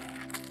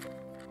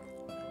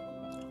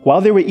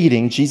 While they were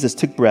eating, Jesus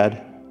took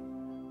bread,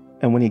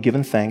 and when he had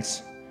given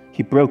thanks,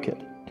 he broke it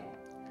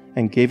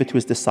and gave it to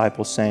his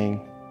disciples, saying,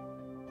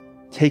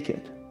 "Take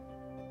it.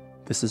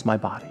 This is my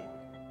body.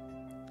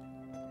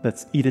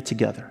 Let's eat it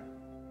together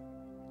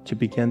to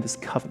begin this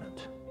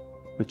covenant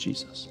with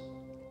Jesus."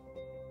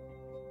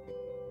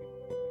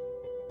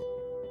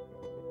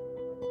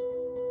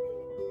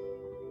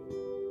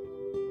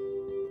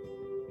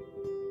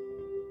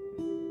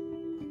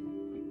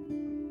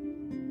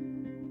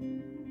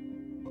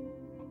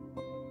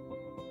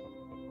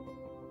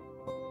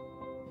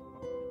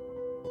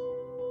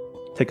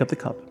 Take up the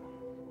cup.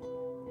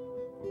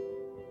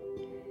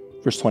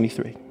 Verse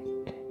 23.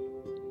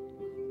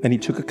 Then he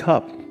took a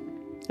cup,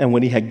 and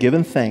when he had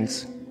given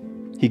thanks,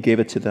 he gave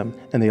it to them,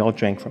 and they all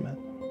drank from it.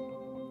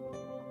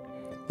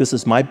 "This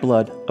is my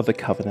blood of the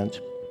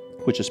covenant,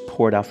 which is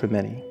poured out for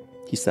many,"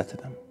 he said to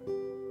them.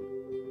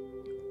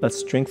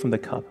 Let's drink from the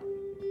cup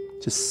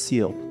to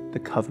seal the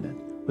covenant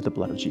with the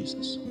blood of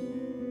Jesus.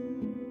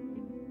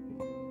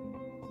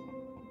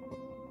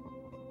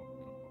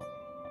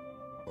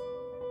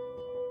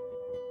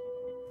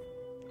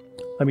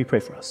 Let me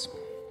pray for us.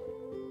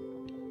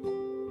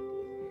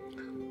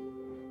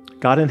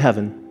 God in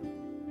heaven,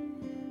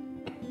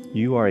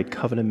 you are a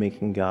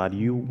covenant-making God.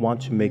 You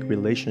want to make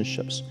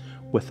relationships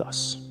with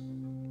us.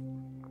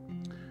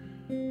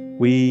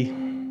 We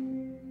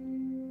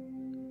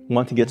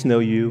want to get to know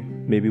you.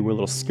 Maybe we're a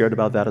little scared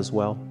about that as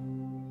well.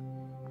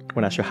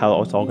 We're not sure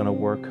how it's all going to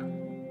work.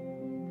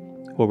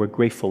 What we're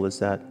grateful is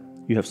that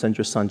you have sent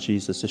your son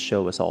Jesus to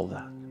show us all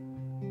that.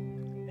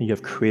 And you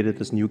have created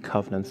this new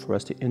covenant for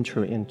us to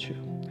enter into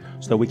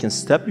so that we can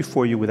step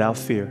before you without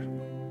fear,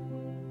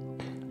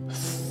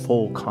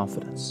 full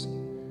confidence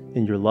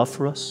in your love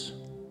for us,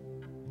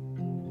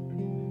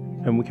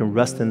 and we can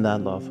rest in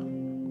that love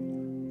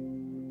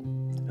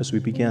as we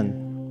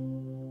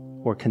begin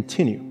or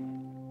continue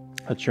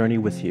a journey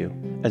with you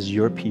as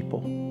your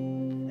people,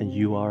 and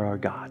you are our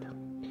God.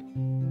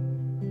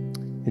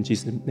 In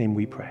Jesus' name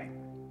we pray.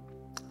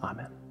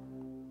 Amen.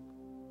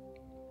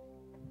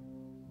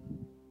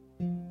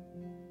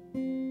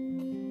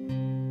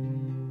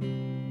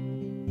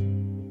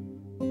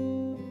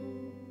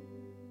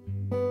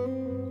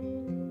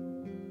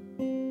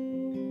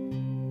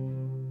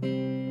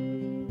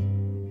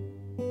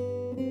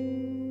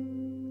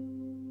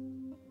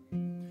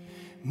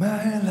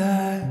 My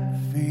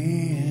life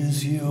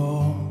is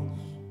yours,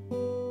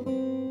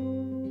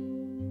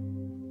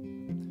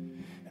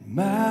 and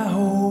my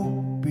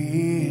hope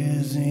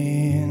is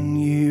in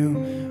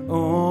you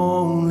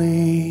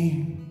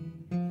only,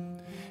 and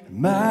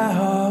my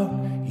heart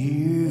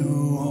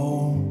you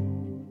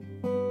hold,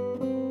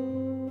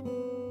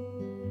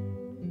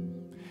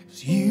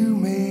 'cause you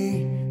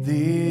made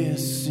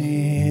this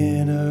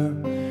sinner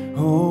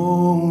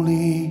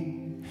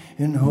holy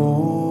and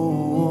holy.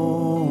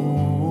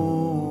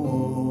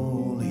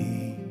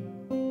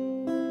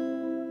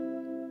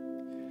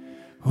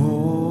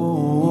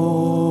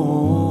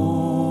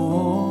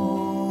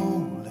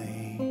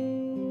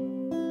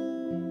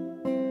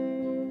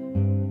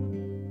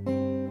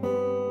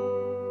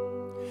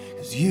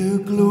 Your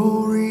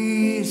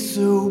glory is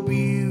so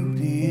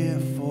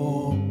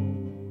beautiful.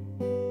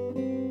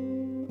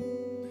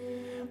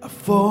 I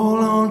fall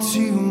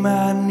onto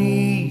my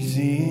knees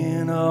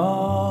in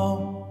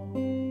awe,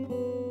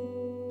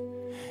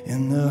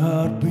 and the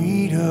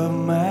heartbeat of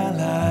my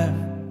life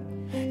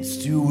is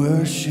to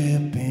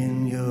worship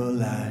in your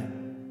light.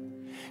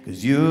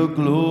 'Cause your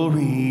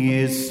glory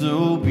is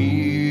so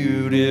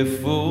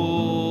beautiful.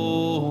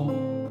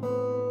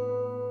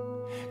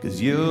 'Cause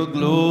your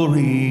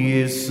glory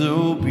is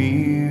so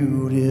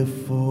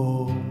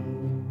beautiful.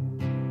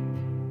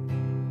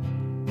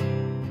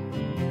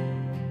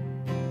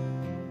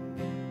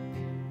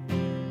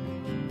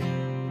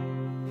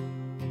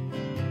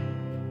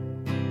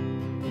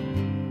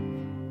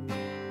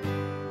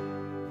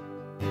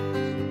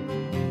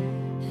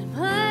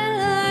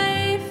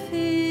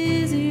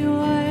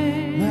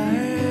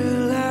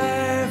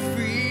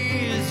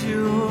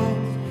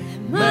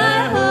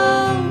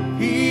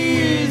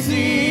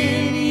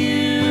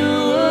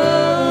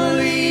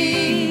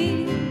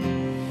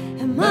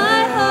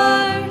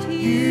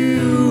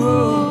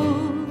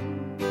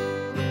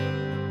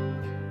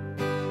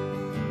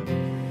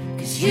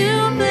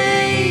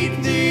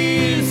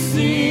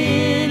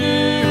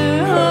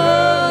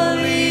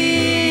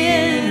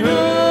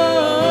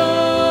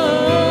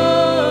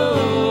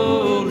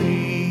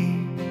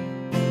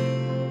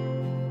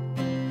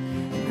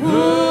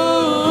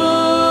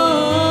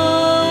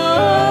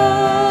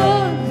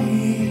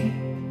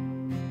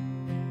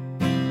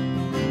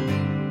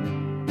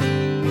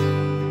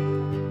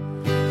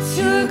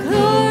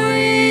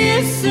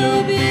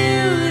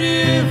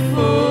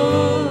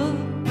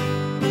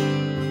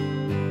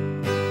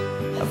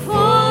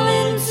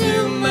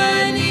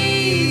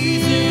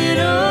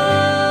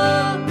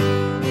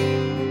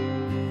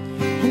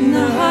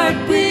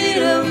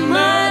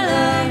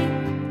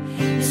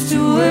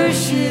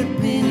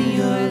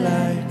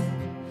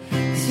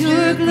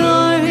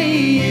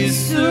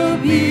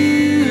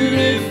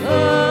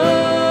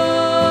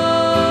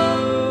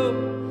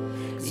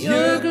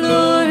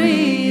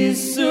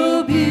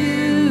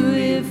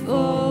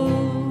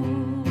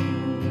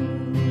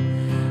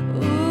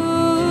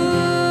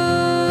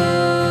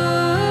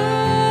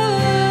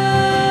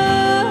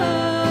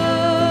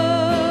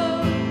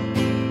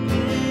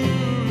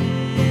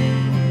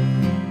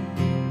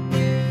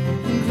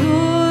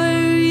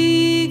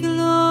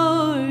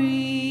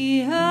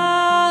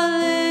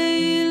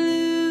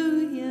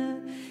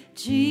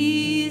 Jesus.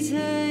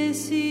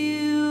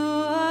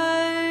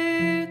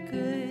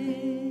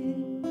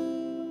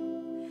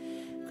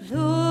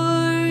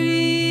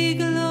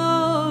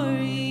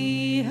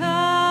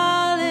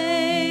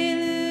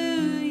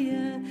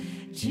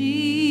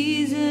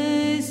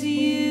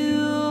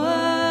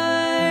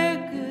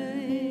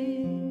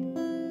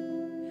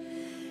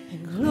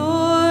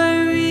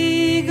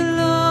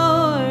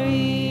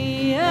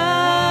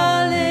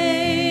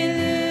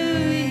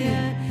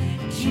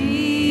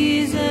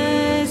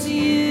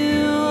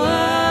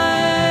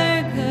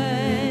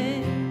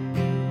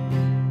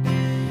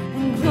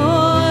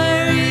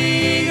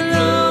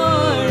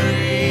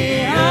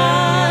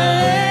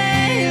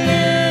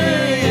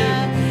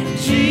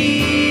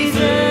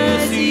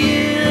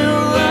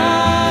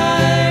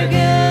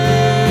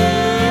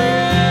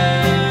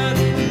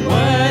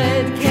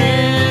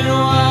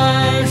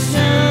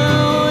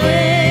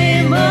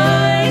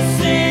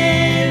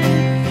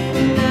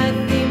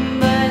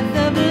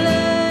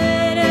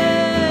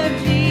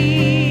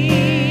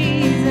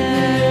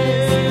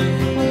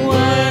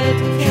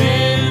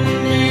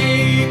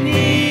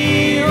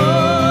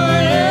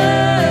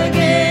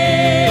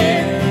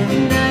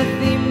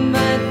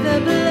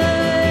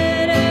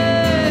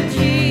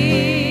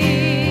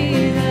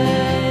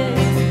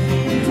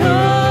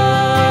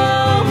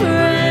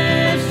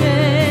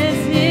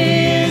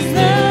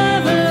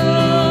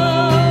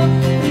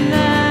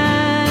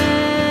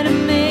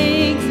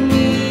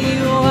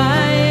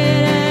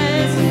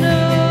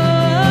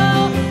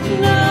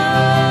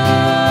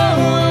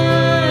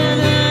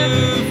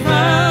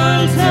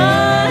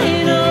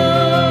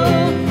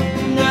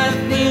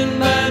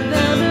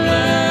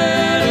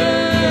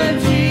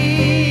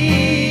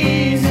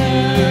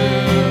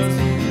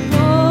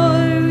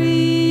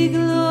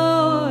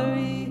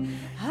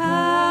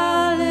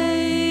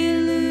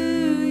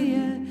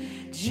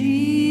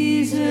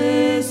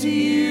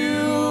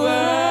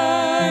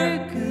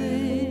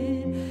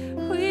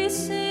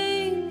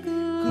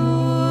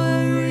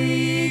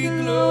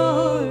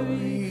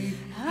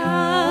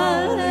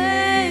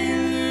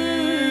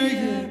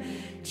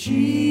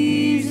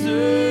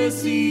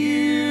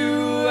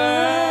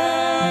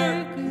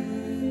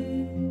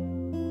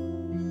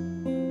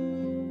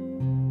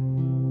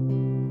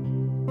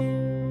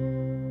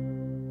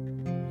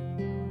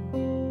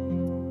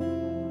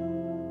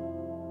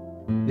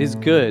 It is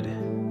good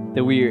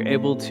that we are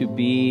able to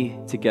be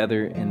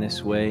together in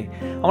this way.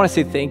 I want to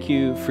say thank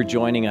you for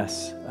joining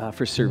us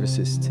for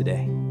services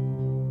today.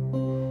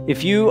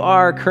 If you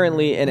are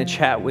currently in a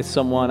chat with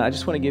someone, I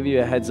just want to give you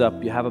a heads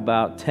up. You have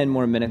about 10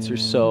 more minutes or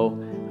so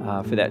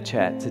for that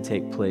chat to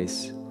take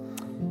place.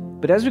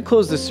 But as we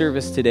close the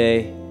service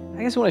today,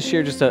 I guess I want to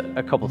share just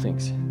a couple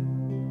things.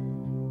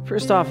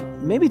 First off,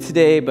 maybe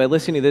today, by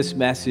listening to this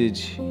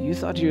message, you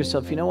thought to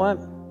yourself, you know what?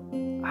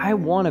 I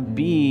want to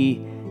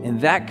be in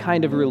that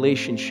kind of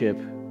relationship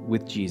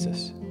with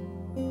Jesus.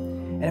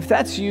 And if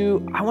that's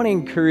you, I want to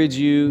encourage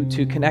you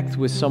to connect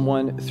with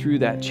someone through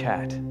that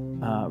chat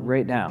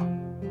right now.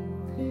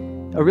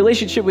 A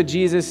relationship with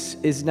Jesus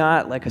is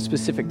not like a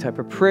specific type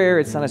of prayer.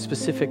 It's not a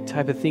specific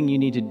type of thing you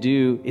need to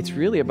do. It's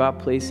really about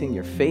placing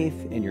your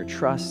faith and your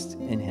trust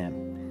in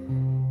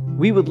Him.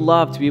 We would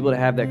love to be able to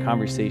have that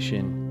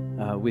conversation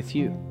with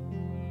you.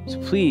 So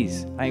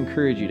please, I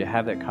encourage you to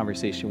have that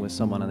conversation with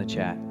someone on the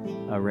chat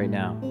right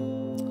now.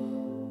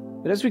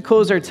 But as we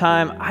close our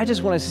time, I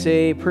just want to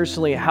say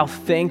personally how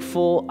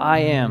thankful I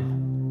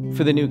am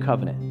for the new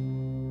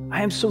covenant.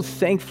 I am so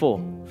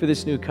thankful for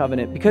this new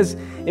covenant because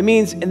it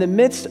means in the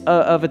midst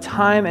of a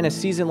time and a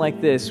season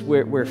like this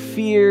where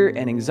fear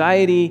and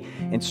anxiety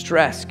and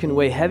stress can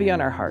weigh heavy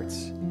on our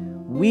hearts,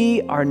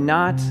 we are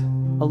not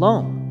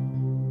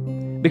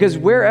alone. Because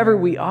wherever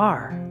we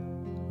are,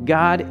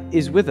 God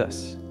is with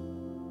us.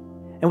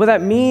 And what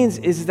that means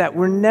is that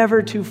we're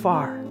never too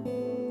far.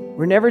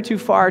 We're never too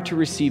far to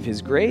receive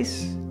His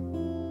grace,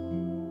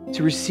 to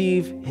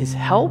receive His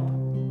help,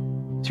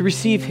 to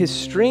receive His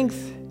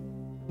strength,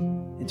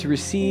 and to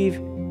receive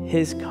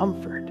His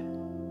comfort.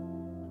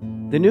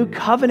 The new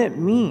covenant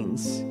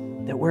means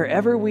that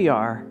wherever we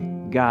are,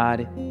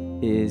 God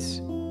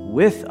is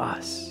with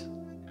us.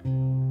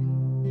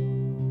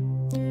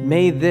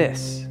 May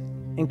this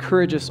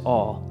encourage us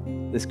all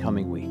this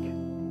coming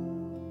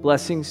week.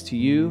 Blessings to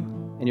you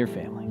and your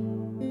family.